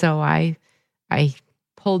truth. And so I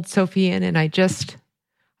pulled Sophie in, and I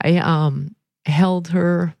held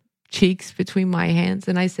her cheeks between my hands,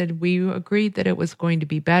 and I said, we agreed that it was going to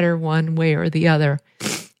be better one way or the other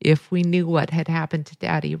if we knew what had happened to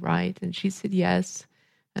Daddy, right? And she said, yes.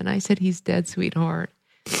 And I said, he's dead, sweetheart.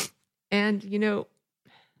 And,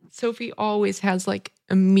 Sophie always has like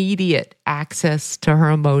immediate access to her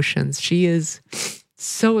emotions. She is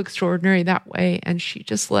so extraordinary that way. And she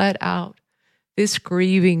just let out this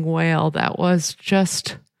grieving wail that was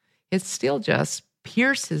just, it still just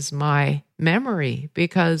pierces my memory,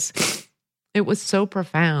 because it was so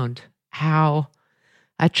profound how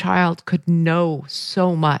a child could know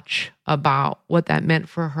so much about what that meant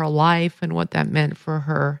for her life and what that meant for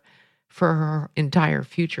her for her entire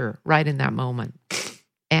future right in that moment.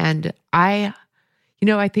 And I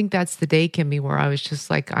think that's the day, Kimmy, where I was just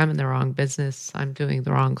like, I'm in the wrong business. I'm doing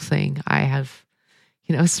the wrong thing. I have,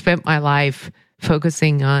 spent my life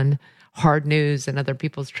focusing on hard news and other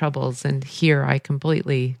people's troubles. And here I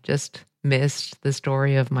completely just missed the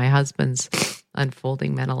story of my husband's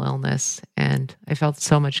unfolding mental illness. And I felt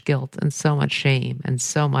so much guilt and so much shame and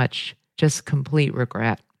so much just complete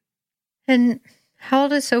regret. And how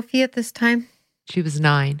old is Sophie at this time? She was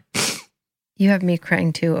 9. You have me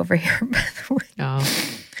crying too over here, by the way.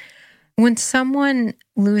 Oh. When someone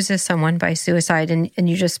loses someone by suicide, and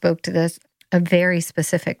you just spoke to this, a very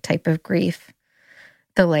specific type of grief,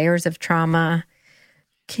 the layers of trauma,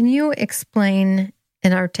 can you explain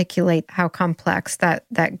and articulate how complex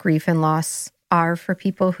that grief and loss are for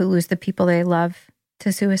people who lose the people they love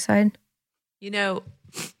to suicide?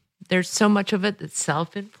 There's so much of it that's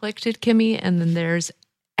self-inflicted, Kimmy, and then there's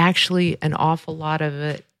actually an awful lot of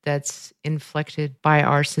it that's inflicted by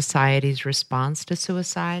our society's response to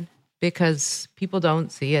suicide, because people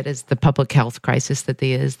don't see it as the public health crisis that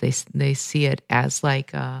they is. They see it as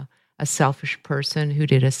like a selfish person who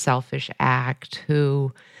did a selfish act,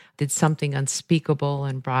 who did something unspeakable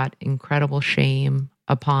and brought incredible shame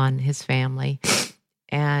upon his family.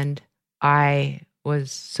 And I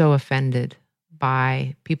was so offended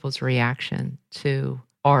by people's reaction to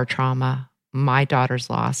our trauma, my daughter's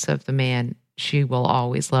loss of the man she will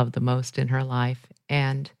always love the most in her life.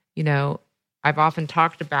 And, I've often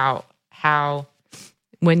talked about how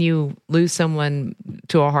when you lose someone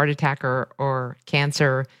to a heart attack or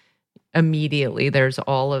cancer, immediately there's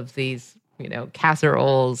all of these,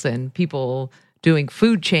 casseroles and people doing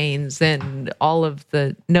food chains and all of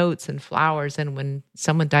the notes and flowers. And when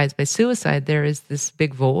someone dies by suicide, there is this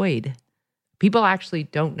big void. People actually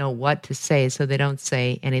don't know what to say, so they don't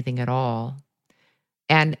say anything at all.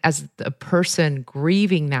 And as a person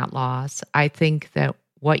grieving that loss, I think that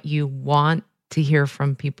what you want to hear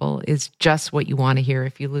from people is just what you want to hear.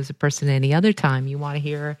 If you lose a person any other time, you want to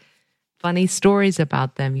hear funny stories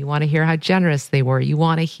about them. You want to hear how generous they were. You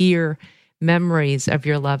want to hear memories of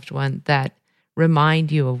your loved one that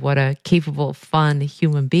remind you of what a capable, fun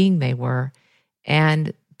human being they were.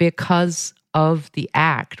 And because of the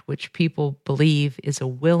act, which people believe is a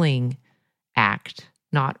willing act,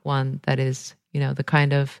 not one that is, the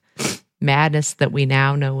kind of madness that we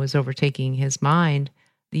now know is overtaking his mind,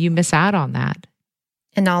 you miss out on that.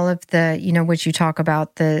 And all of the, which you talk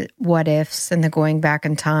about, the what ifs and the going back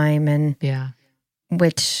in time, and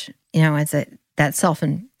which, is that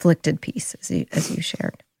self-inflicted piece, as you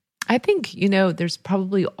shared. I think, there's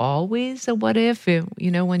probably always a what if.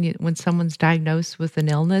 When someone's diagnosed with an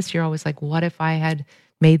illness, you're always like, what if I had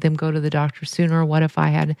made them go to the doctor sooner? What if I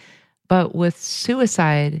had? But with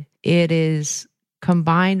suicide, it is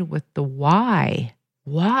combined with the why.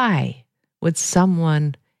 Why would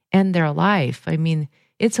someone end their life? I mean,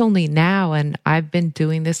 it's only now, and I've been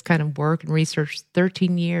doing this kind of work and research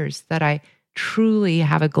 13 years, that I truly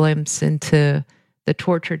have a glimpse into the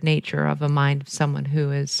tortured nature of a mind of someone who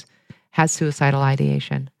has suicidal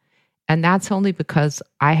ideation. And that's only because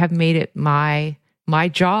I have made it my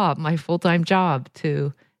job, my full-time job,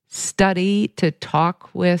 to study, to talk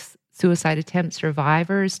with suicide attempt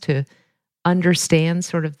survivors, to understand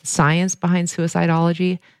sort of the science behind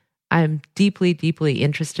suicidology. I'm deeply, deeply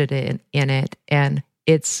interested in it. And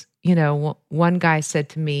it's, one guy said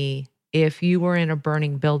to me, if you were in a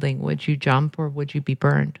burning building, would you jump or would you be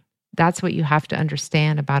burned? That's what you have to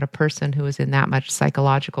understand about a person who is in that much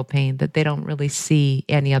psychological pain, that they don't really see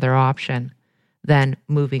any other option than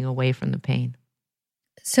moving away from the pain.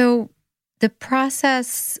 So the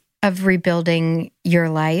process of rebuilding your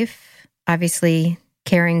life, obviously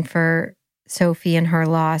caring for Sophie and her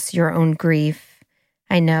loss, your own grief,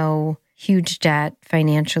 I know huge debt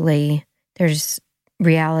financially. There's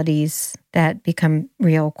realities that become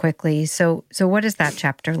real quickly. So what does that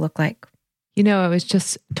chapter look like? I was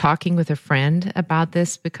just talking with a friend about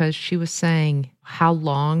this because she was saying, how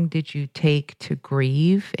long did you take to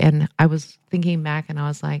grieve? And I was thinking back and I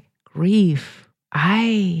was like, grief?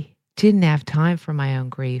 I didn't have time for my own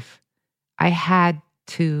grief. I had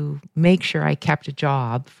to make sure I kept a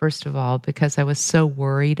job, first of all, because I was so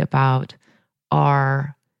worried about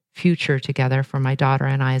our future together for my daughter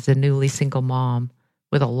and I as a newly single mom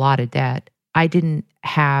with a lot of debt. I didn't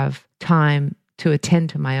have time to attend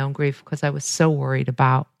to my own grief because I was so worried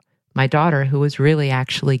about my daughter, who was really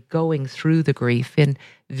actually going through the grief in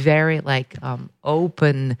very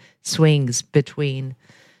open swings between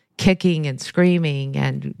kicking and screaming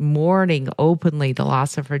and mourning openly the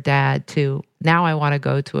loss of her dad to, now I want to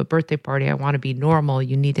go to a birthday party. I want to be normal.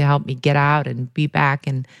 You need to help me get out and be back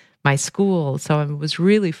in my school. So I was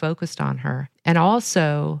really focused on her. And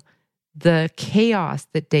also the chaos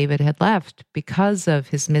that David had left because of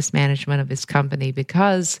his mismanagement of his company,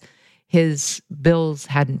 because his bills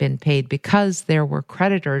hadn't been paid, because there were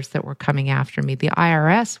creditors that were coming after me. The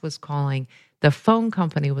IRS was calling, the phone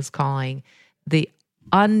company was calling, the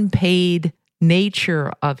unpaid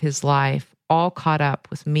nature of his life all caught up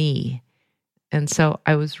with me. And so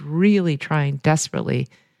I was really trying desperately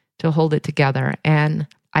to hold it together. And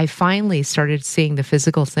I finally started seeing the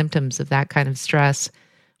physical symptoms of that kind of stress,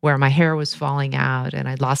 where my hair was falling out and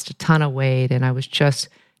I'd lost a ton of weight and I was just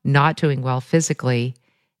not doing well physically.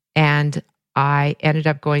 And I ended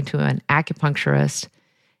up going to an acupuncturist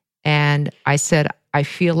and I said, I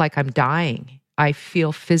feel like I'm dying. I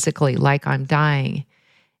feel physically like I'm dying.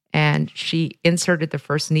 And she inserted the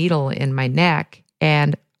first needle in my neck,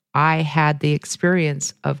 and I had the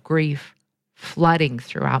experience of grief flooding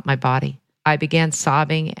throughout my body. I began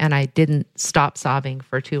sobbing, and I didn't stop sobbing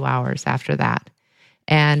for 2 hours after that.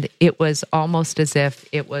 And it was almost as if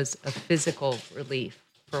it was a physical relief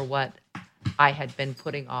for what I had been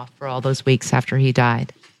putting off for all those weeks after he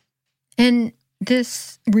died. And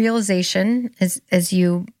this realization, as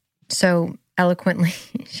you so eloquently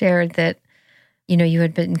shared, that you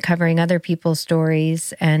had been covering other people's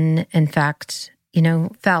stories and, in fact,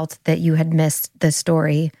 felt that you had missed the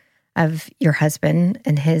story of your husband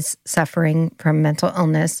and his suffering from mental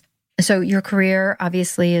illness. So your career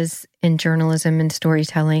obviously is in journalism and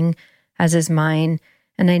storytelling, as is mine.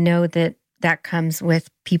 And I know that comes with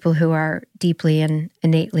people who are deeply and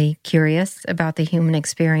innately curious about the human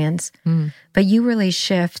experience. But you really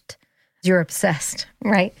shift, you're obsessed,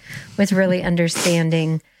 right, with really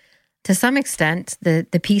understanding, to some extent,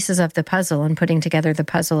 the pieces of the puzzle and putting together the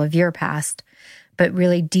puzzle of your past, but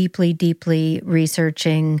really deeply, deeply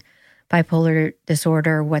researching bipolar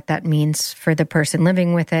disorder, what that means for the person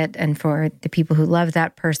living with it and for the people who love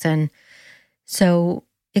that person. So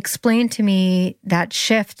explain to me that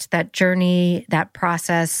shift, that journey, that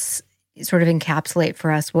process, sort of encapsulate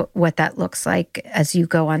for us what that looks like as you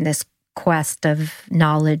go on this quest of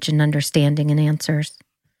knowledge and understanding and answers.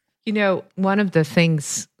 One of the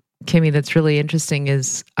things, Kimmy, that's really interesting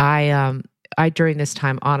is I during this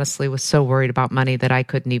time, honestly, was so worried about money that I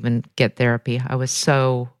couldn't even get therapy. I was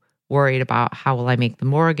so worried about how will I make the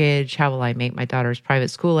mortgage? How will I make my daughter's private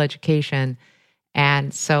school education?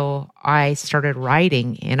 And so I started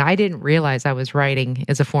writing, and I didn't realize I was writing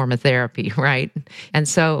as a form of therapy, right? And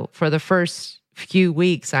so for the first few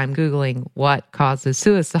weeks, I'm Googling what causes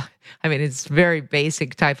suicide. I mean, it's very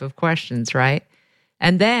basic type of questions, right?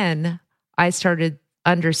 And then I started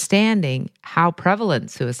understanding how prevalent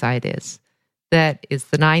suicide is. That is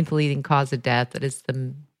the 9th leading cause of death. That is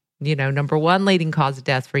the, number 1 leading cause of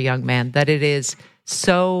death for young men. That it is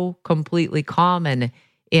so completely common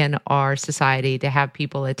in our society to have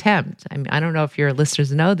people attempt. I mean, I don't know if your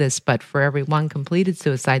listeners know this, but for every 1 completed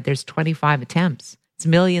suicide, there's 25 attempts. It's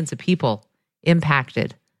millions of people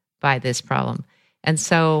impacted by this problem. And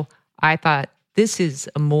so I thought, this is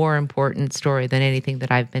a more important story than anything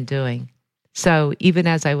that I've been doing. So even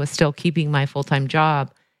as I was still keeping my full-time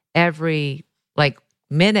job, every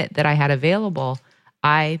minute that I had available,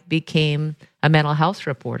 I became a mental health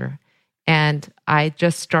reporter. And I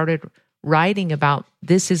just started writing about,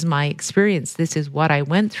 this is my experience. This is what I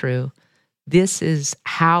went through. This is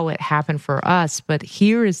how it happened for us. But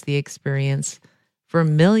here is the experience for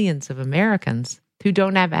millions of Americans who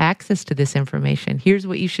don't have access to this information. Here's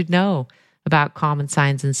what you should know about common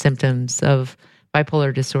signs and symptoms of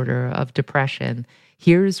bipolar disorder, of depression.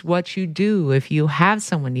 Here's what you do if you have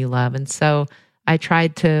someone you love. And so I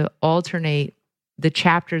tried to alternate the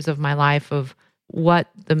chapters of my life of what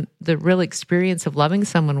the real experience of loving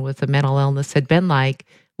someone with a mental illness had been like,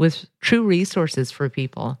 with true resources for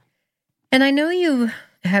people. And I know you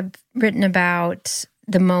have written about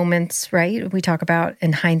the moments, right? We talk about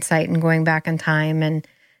in hindsight and going back in time and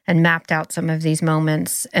mapped out some of these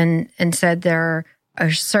moments and said there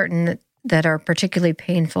are certain that are particularly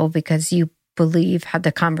painful because you believe had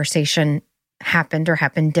the conversation happened or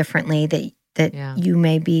happened differently, that you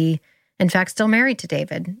may be, in fact, still married to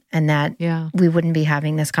David, and that we wouldn't be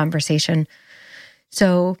having this conversation.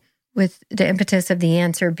 So with the impetus of the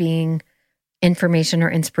answer being information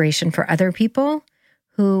or inspiration for other people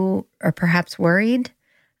who are perhaps worried,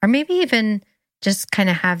 or maybe even just kind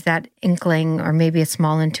of have that inkling or maybe a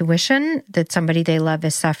small intuition that somebody they love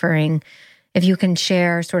is suffering, if you can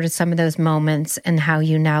share sort of some of those moments and how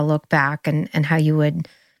you now look back and how you would,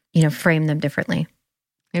 frame them differently.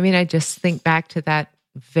 I mean, I just think back to that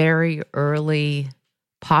very early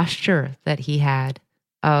posture that he had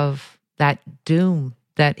of that doom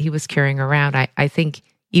that he was carrying around. I think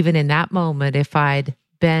even in that moment, if I'd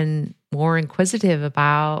been more inquisitive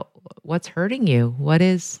about what's hurting you, what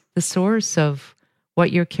is the source of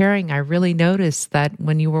what you're carrying, I really noticed that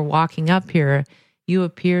when you were walking up here, you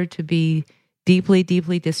appeared to be deeply,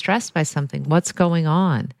 deeply distressed by something. What's going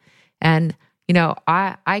on? And,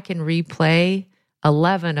 I can replay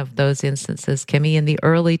 11 of those instances, Kimmy, in the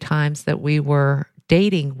early times that we were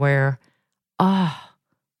dating where,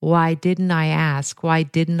 why didn't I ask? Why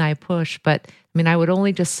didn't I push? But I would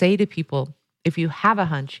only just say to people, if you have a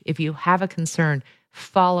hunch, if you have a concern,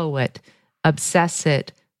 follow it, obsess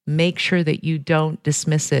it, make sure that you don't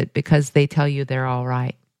dismiss it because they tell you they're all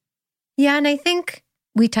right. Yeah, and I think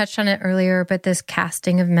we touched on it earlier, but this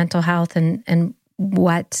casting of mental health and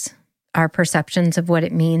what our perceptions of what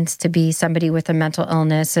it means to be somebody with a mental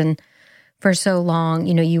illness. And for so long,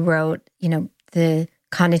 you wrote, the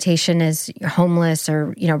connotation is homeless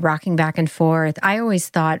or, rocking back and forth. I always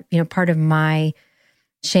thought, part of my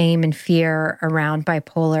shame and fear around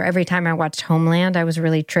bipolar, every time I watched Homeland, I was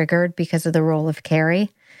really triggered because of the role of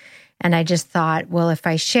Carrie. And I just thought, well, if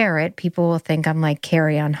I share it, people will think I'm like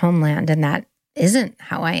Carrie on Homeland. And that isn't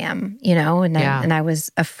how I am, and I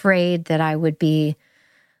was afraid that I would be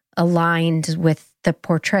aligned with the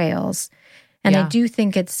portrayals. And I do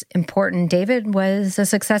think it's important. David was a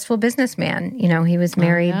successful businessman. He was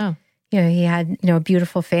married. He had, a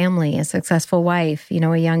beautiful family, a successful wife,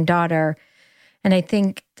 a young daughter. And I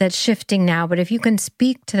think that's shifting now. But if you can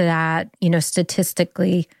speak to that,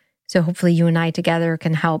 statistically, so hopefully you and I together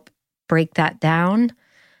can help break that down,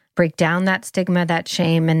 break down that stigma, that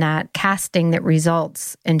shame, and that casting that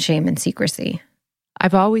results in shame and secrecy.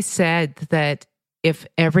 I've always said that if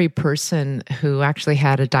every person who actually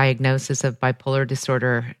had a diagnosis of bipolar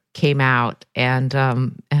disorder came out and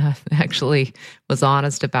actually was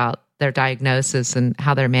honest about their diagnosis and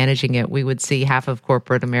how they're managing it, we would see half of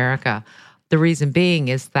corporate America. The reason being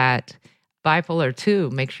is that bipolar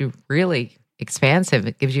 2 makes you really expansive.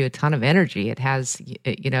 It gives you a ton of energy. It has,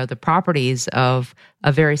 the properties of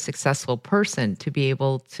a very successful person to be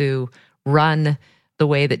able to run the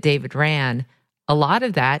way that David ran. A lot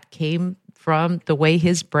of that came from the way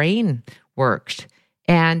his brain worked.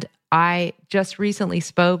 And I just recently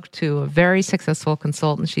spoke to a very successful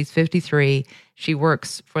consultant. She's 53. She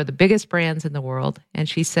works for the biggest brands in the world. And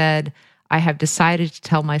she said, I have decided to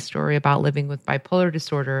tell my story about living with bipolar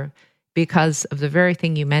disorder because of the very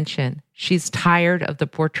thing you mentioned. She's tired of the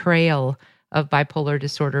portrayal of bipolar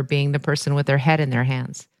disorder being the person with their head in their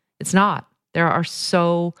hands. It's not. There are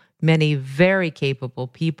so many very capable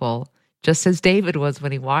people, just as David was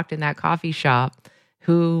when he walked in that coffee shop,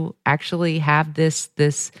 who actually have this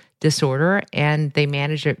disorder and they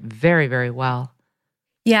manage it very, very well.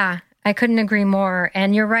 Yeah, I couldn't agree more.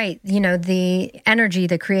 And you're right. The energy,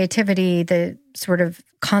 the creativity, the sort of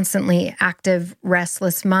constantly active,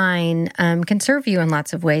 restless mind can serve you in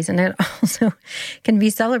lots of ways. And it also can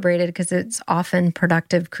be celebrated because it's often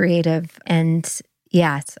productive, creative. And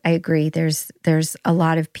yes, I agree. There's a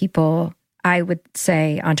lot of people, I would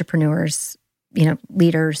say entrepreneurs,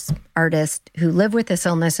 leaders, artists who live with this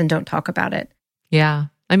illness and don't talk about it. Yeah.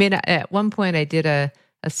 At one point I did a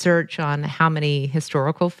search on how many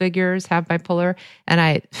historical figures have bipolar, and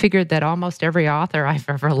I figured that almost every author I've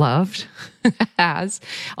ever loved has,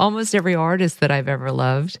 almost every artist that I've ever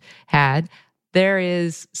loved had. There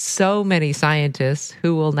is so many scientists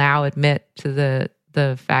who will now admit to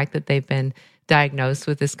the fact that they've been diagnosed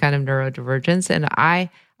with this kind of neurodivergence. And I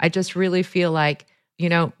just really feel like,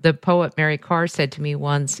 the poet Mary Karr said to me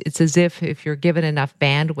once, it's as if you're given enough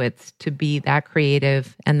bandwidth to be that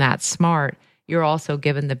creative and that smart, you're also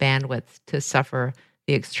given the bandwidth to suffer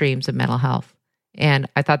the extremes of mental health. And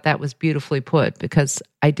I thought that was beautifully put because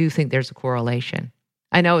I do think there's a correlation.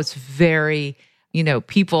 I know it's very,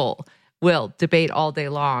 people will debate all day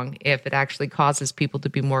long if it actually causes people to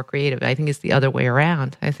be more creative. I think it's the other way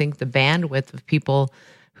around. I think the bandwidth of people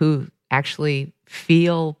who actually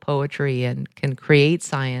feel poetry and can create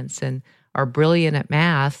science and are brilliant at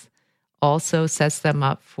math also sets them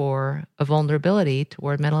up for a vulnerability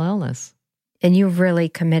toward mental illness. And you've really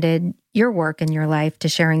committed your work and your life to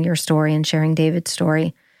sharing your story and sharing David's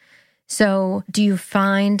story. So do you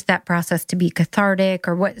find that process to be cathartic,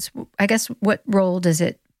 or what role does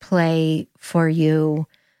it play for you?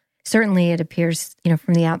 Certainly it appears,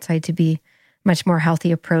 from the outside to be much more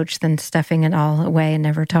healthy approach than stuffing it all away and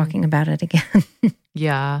never talking about it again.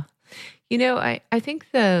 Yeah. I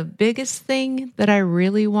think the biggest thing that I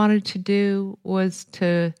really wanted to do was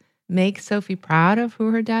to make Sophie proud of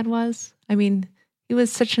who her dad was. He was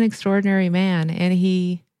such an extraordinary man, and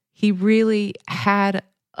he really had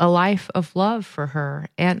a life of love for her.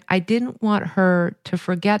 And I didn't want her to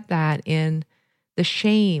forget that in the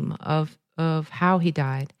shame of how he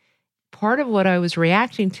died. Part of what I was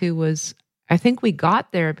reacting to was, I think we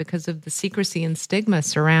got there because of the secrecy and stigma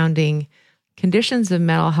surrounding conditions of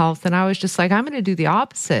mental health. And I was just like, I'm going to do the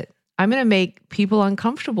opposite. I'm going to make people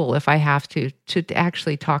uncomfortable if I have to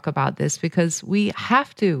actually talk about this, because we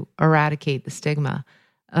have to eradicate the stigma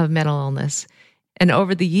of mental illness. And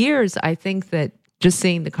over the years, I think that just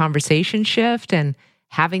seeing the conversation shift and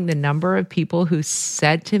having the number of people who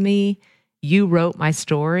said to me, "You wrote my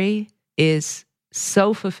story," is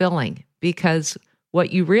so fulfilling, because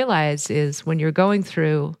what you realize is when you're going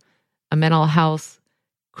through a mental health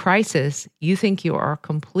crisis, you think you are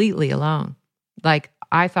completely alone. Like,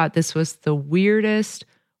 I thought this was the weirdest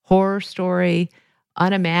horror story,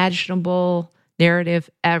 unimaginable narrative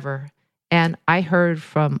ever. And I heard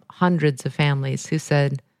from hundreds of families who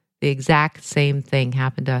said the exact same thing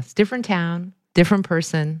happened to us. Different town, different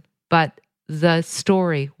person, but the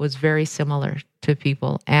story was very similar to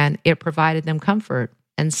people, and it provided them comfort.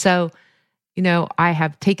 And so, I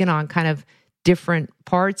have taken on kind of different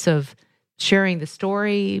parts of sharing the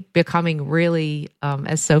story, becoming really,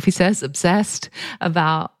 as Sophie says, obsessed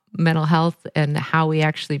about mental health and how we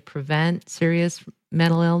actually prevent serious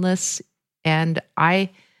mental illness. And I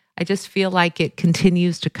just feel like it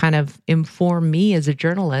continues to kind of inform me as a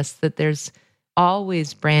journalist that there's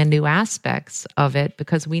always brand new aspects of it,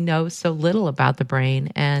 because we know so little about the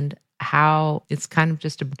brain and how it's kind of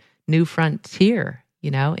just a new frontier,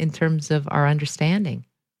 in terms of our understanding.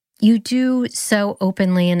 You do so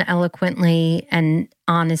openly and eloquently and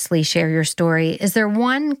honestly share your story. Is there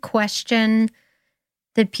one question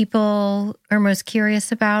that people are most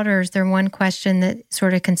curious about, or is there one question that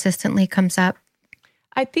sort of consistently comes up?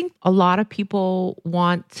 I think a lot of people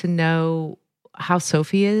want to know how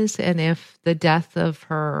Sophie is, and if the death of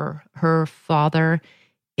her father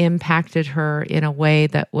impacted her in a way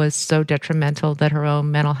that was so detrimental that her own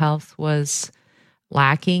mental health was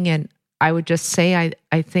lacking. And I would just say,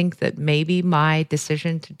 I think that maybe my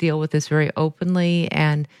decision to deal with this very openly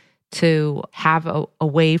and to have a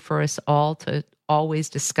way for us all to always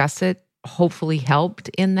discuss it hopefully helped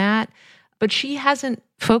in that. But she hasn't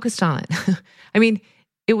focused on it. I mean,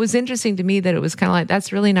 it was interesting to me that it was kind of like,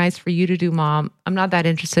 that's really nice for you to do, Mom. I'm not that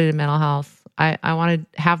interested in mental health. I want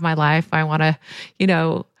to have my life. I want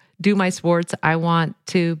to, do my sports. I want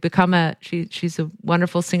to become she's a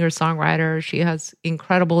wonderful singer-songwriter. She has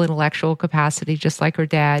incredible intellectual capacity, just like her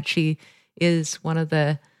dad. She is one of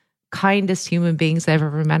the kindest human beings I've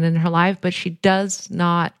ever met in her life, but she does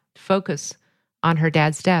not focus on her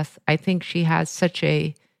dad's death. I think she has such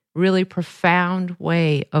a really profound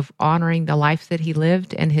way of honoring the life that he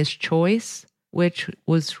lived and his choice, which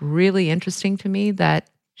was really interesting to me, that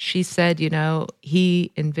she said,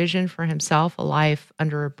 he envisioned for himself a life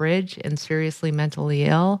under a bridge and seriously mentally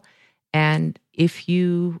ill. And if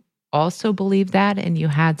you also believe that and you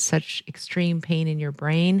had such extreme pain in your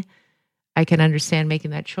brain, I can understand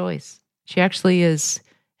making that choice. She actually has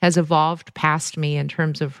evolved past me in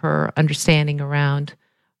terms of her understanding around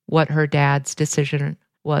what her dad's decision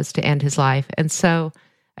was to end his life. And so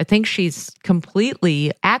I think she's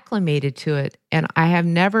completely acclimated to it. And I have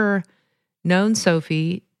never known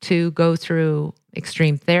Sophie to go through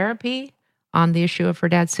extreme therapy on the issue of her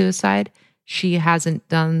dad's suicide. She hasn't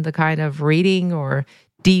done the kind of reading or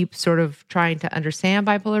deep sort of trying to understand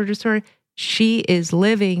bipolar disorder. She is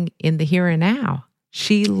living in the here and now.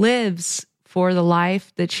 She lives for the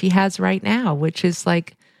life that she has right now, which is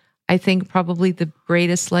like, I think probably the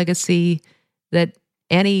greatest legacy that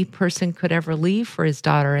any person could ever leave for his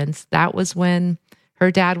daughter. And that was when her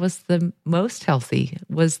dad was the most healthy,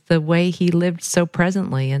 was the way he lived so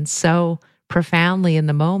presently and so profoundly in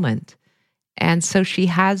the moment. And so she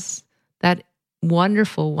has that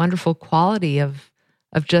wonderful, wonderful quality of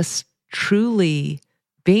just truly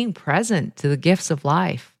being present to the gifts of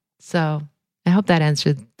life. So I hope that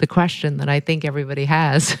answered the question that I think everybody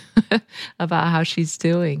has about how she's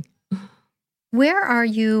doing. Where are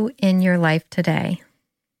you in your life today?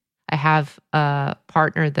 I have a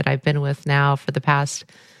partner that I've been with now for the past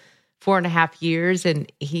 4.5 years, and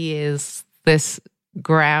he is this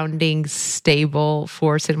grounding, stable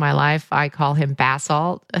force in my life. I call him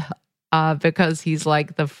basalt because he's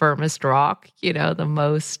like the firmest rock, the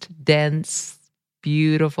most dense,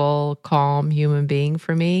 beautiful, calm human being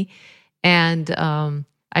for me. And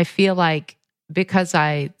I feel like because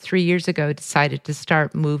I 3 years ago decided to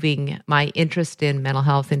start moving my interest in mental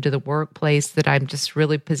health into the workplace, that I'm just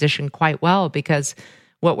really positioned quite well, because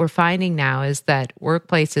what we're finding now is that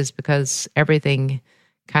workplaces, because everything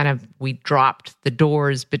kind of, we dropped the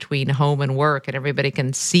doors between home and work and everybody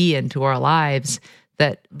can see into our lives,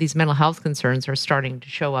 that these mental health concerns are starting to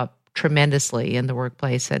show up tremendously in the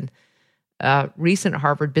workplace. And a recent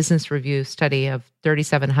Harvard Business Review study of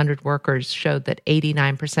 3,700 workers showed that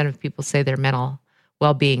 89% of people say their mental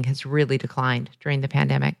well-being has really declined during the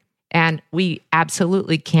pandemic. And we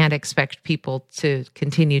absolutely can't expect people to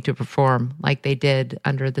continue to perform like they did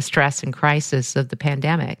under the stress and crisis of the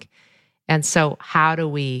pandemic. And so how do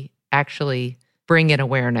we actually bring in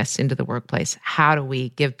awareness into the workplace? How do we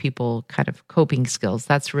give people kind of coping skills?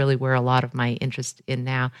 That's really where a lot of my interest in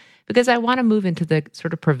now, because I want to move into the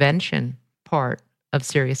sort of prevention part of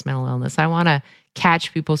serious mental illness. I want to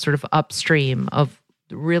catch people sort of upstream of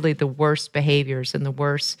really the worst behaviors and the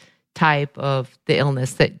worst type of the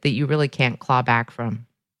illness that you really can't claw back from.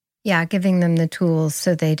 Yeah, giving them the tools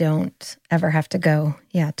so they don't ever have to go,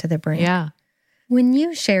 to the brain. Yeah. When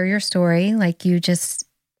you share your story, like you just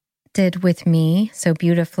did with me so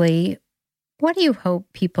beautifully, what do you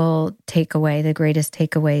hope people take away, the greatest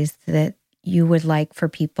takeaways that you would like for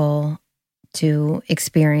people to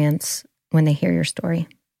experience when they hear your story?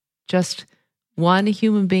 Just one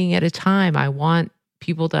human being at a time. I want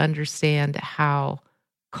people to understand how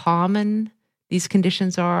common these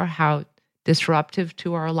conditions are, how disruptive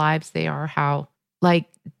to our lives they are, how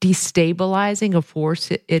destabilizing a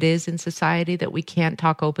force it is in society that we can't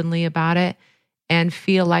talk openly about it and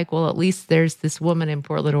feel like, well, at least there's this woman in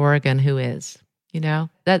Portland, Oregon who is,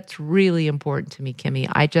 that's really important to me, Kimmy.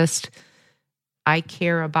 I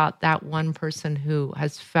care about that one person who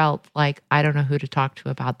has felt like, I don't know who to talk to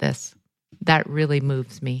about this. That really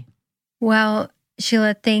moves me. Well,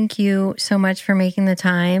 Sheila, thank you so much for making the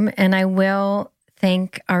time. And I will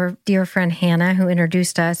thank our dear friend Hannah who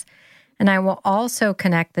introduced us. And I will also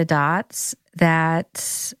connect the dots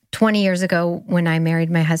that 20 years ago when I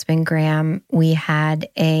married my husband, Graham, we had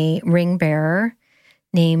a ring bearer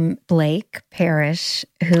named Blake Parrish,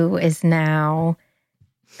 who is now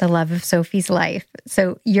the love of Sophie's life.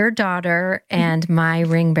 So your daughter and my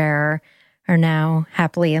ring bearer are now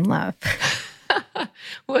happily in love.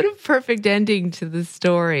 What a perfect ending to the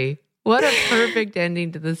story. What a perfect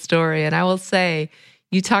ending to the story. And I will say,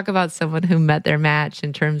 you talk about someone who met their match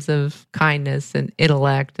in terms of kindness and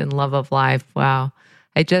intellect and love of life. Wow.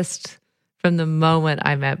 I just, from the moment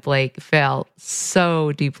I met Blake, felt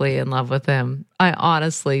so deeply in love with him. I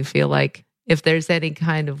honestly feel like if there's any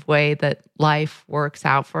kind of way that life works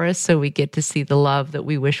out for us so we get to see the love that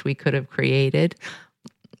we wish we could have created,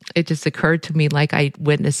 it just occurred to me like I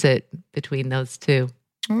witness it between those two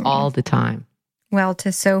all the time. Well,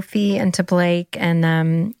 to Sophie and to Blake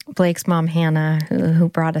and Blake's mom, Hannah, who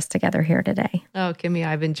brought us together here today. Oh, Kimmy,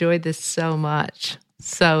 I've enjoyed this so much.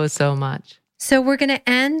 So much. So we're going to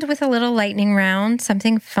end with a little lightning round,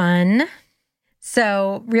 something fun.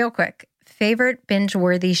 So real quick, favorite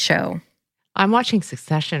binge-worthy show? I'm watching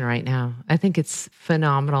Succession right now. I think it's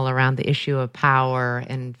phenomenal around the issue of power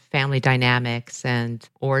and family dynamics and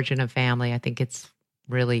origin of family. I think it's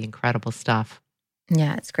really incredible stuff.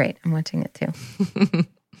 Yeah, it's great. I'm watching it too.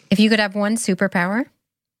 If you could have one superpower?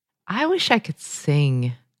 I wish I could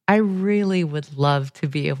sing. I really would love to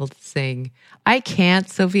be able to sing. I can't.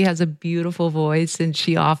 Sophie has a beautiful voice and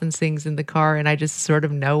she often sings in the car and I just sort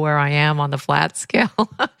of know where I am on the flat scale.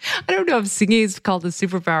 I don't know if singing is called a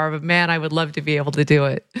superpower, but man, I would love to be able to do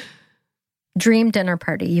it. Dream dinner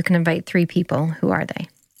party. You can invite 3 people. Who are they?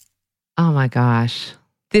 Oh my gosh.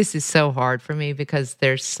 This is so hard for me because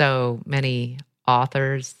there's so many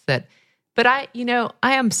authors but I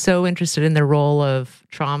am so interested in the role of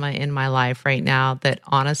trauma in my life right now that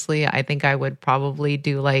honestly, I think I would probably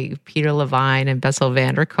do like Peter Levine and Bessel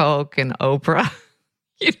van der Kolk and Oprah,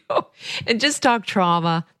 and just talk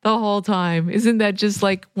trauma the whole time. Isn't that just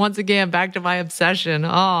like, once again, back to my obsession?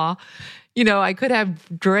 I could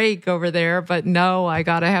have Drake over there, but no, I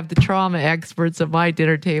got to have the trauma experts at my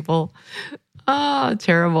dinner table. Oh,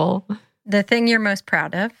 terrible. The thing you're most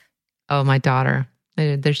proud of? Oh, my daughter.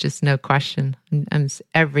 There's just no question. I'm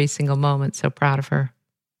every single moment so proud of her.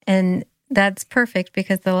 And that's perfect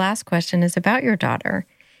because the last question is about your daughter.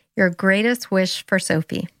 Your greatest wish for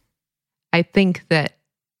Sophie? I think that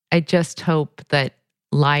I just hope that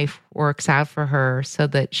life works out for her so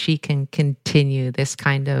that she can continue this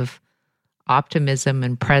kind of optimism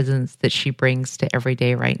and presence that she brings to every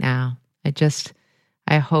day right now.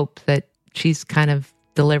 I hope that she's kind of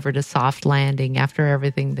delivered a soft landing after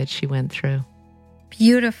everything that she went through.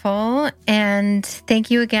 Beautiful. And thank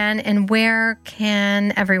you again. And where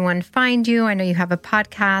can everyone find you? I know you have a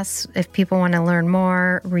podcast. If people want to learn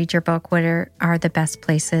more, read your book, what are the best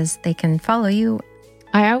places they can follow you?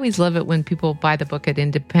 I always love it when people buy the book at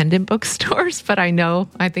independent bookstores, but I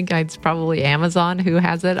think it's probably Amazon who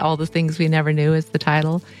has it. All the Things We Never Knew is the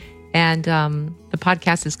title. And the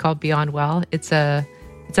podcast is called Beyond Well. It's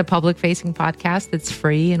It's a public-facing podcast that's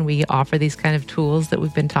free, and we offer these kind of tools that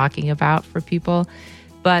we've been talking about for people.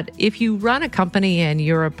 But if you run a company and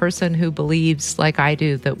you're a person who believes, like I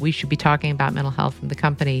do, that we should be talking about mental health in the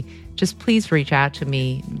company, just please reach out to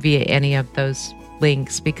me via any of those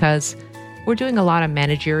links, because we're doing a lot of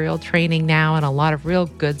managerial training now and a lot of real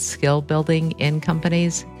good skill building in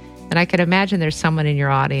companies. And I can imagine there's someone in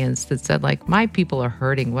your audience that said, like, my people are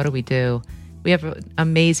hurting. What do we do? We have an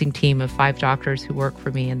amazing team of 5 doctors who work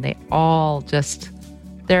for me, and they all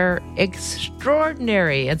they're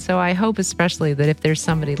extraordinary. And so I hope especially that if there's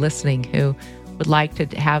somebody listening who would like to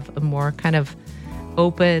have a more kind of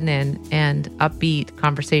open and upbeat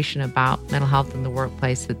conversation about mental health in the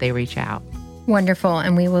workplace, that they reach out. Wonderful.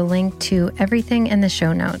 And we will link to everything in the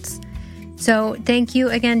show notes. So thank you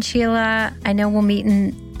again, Sheila. I know we'll meet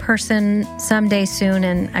in person someday soon,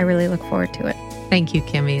 and I really look forward to it. Thank you,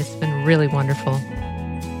 Kimmy. It's been really wonderful.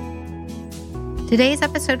 Today's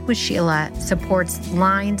episode with Sheila supports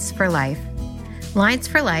Lines for Life. Lines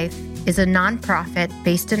for Life is a nonprofit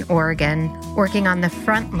based in Oregon working on the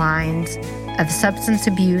front lines of substance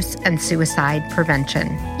abuse and suicide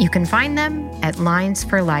prevention. You can find them at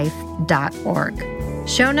linesforlife.org.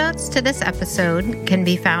 Show notes to this episode can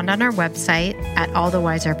be found on our website at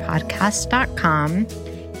allthewiserpodcast.com.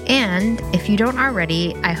 And if you don't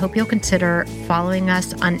already, I hope you'll consider following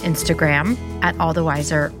us on Instagram at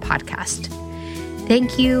allthewiserpodcast.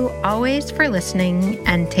 Thank you always for listening,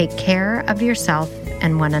 and take care of yourself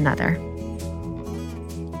and one another.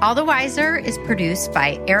 All the Wiser is produced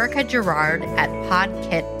by Erica Gerard at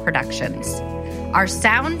Podkit Productions. Our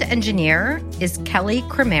sound engineer is Kelly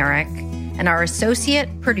Kramerick, and our associate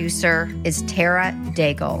producer is Tara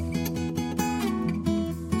Daigle.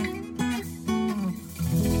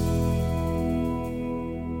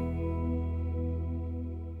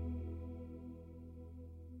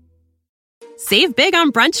 Save big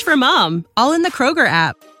on brunch for mom, all in the Kroger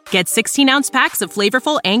app. Get 16-ounce packs of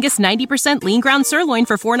flavorful Angus 90% lean ground sirloin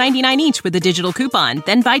for $4.99 each with a digital coupon.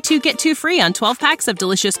 Then buy 2, get 2 free on 12 packs of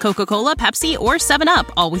delicious Coca-Cola, Pepsi, or 7-Up,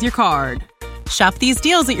 all with your card. Shop these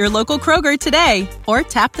deals at your local Kroger today, or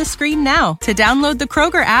tap the screen now to download the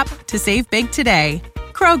Kroger app to save big today.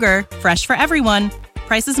 Kroger, fresh for everyone.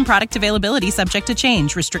 Prices and product availability subject to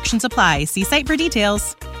change. Restrictions apply. See site for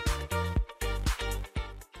details.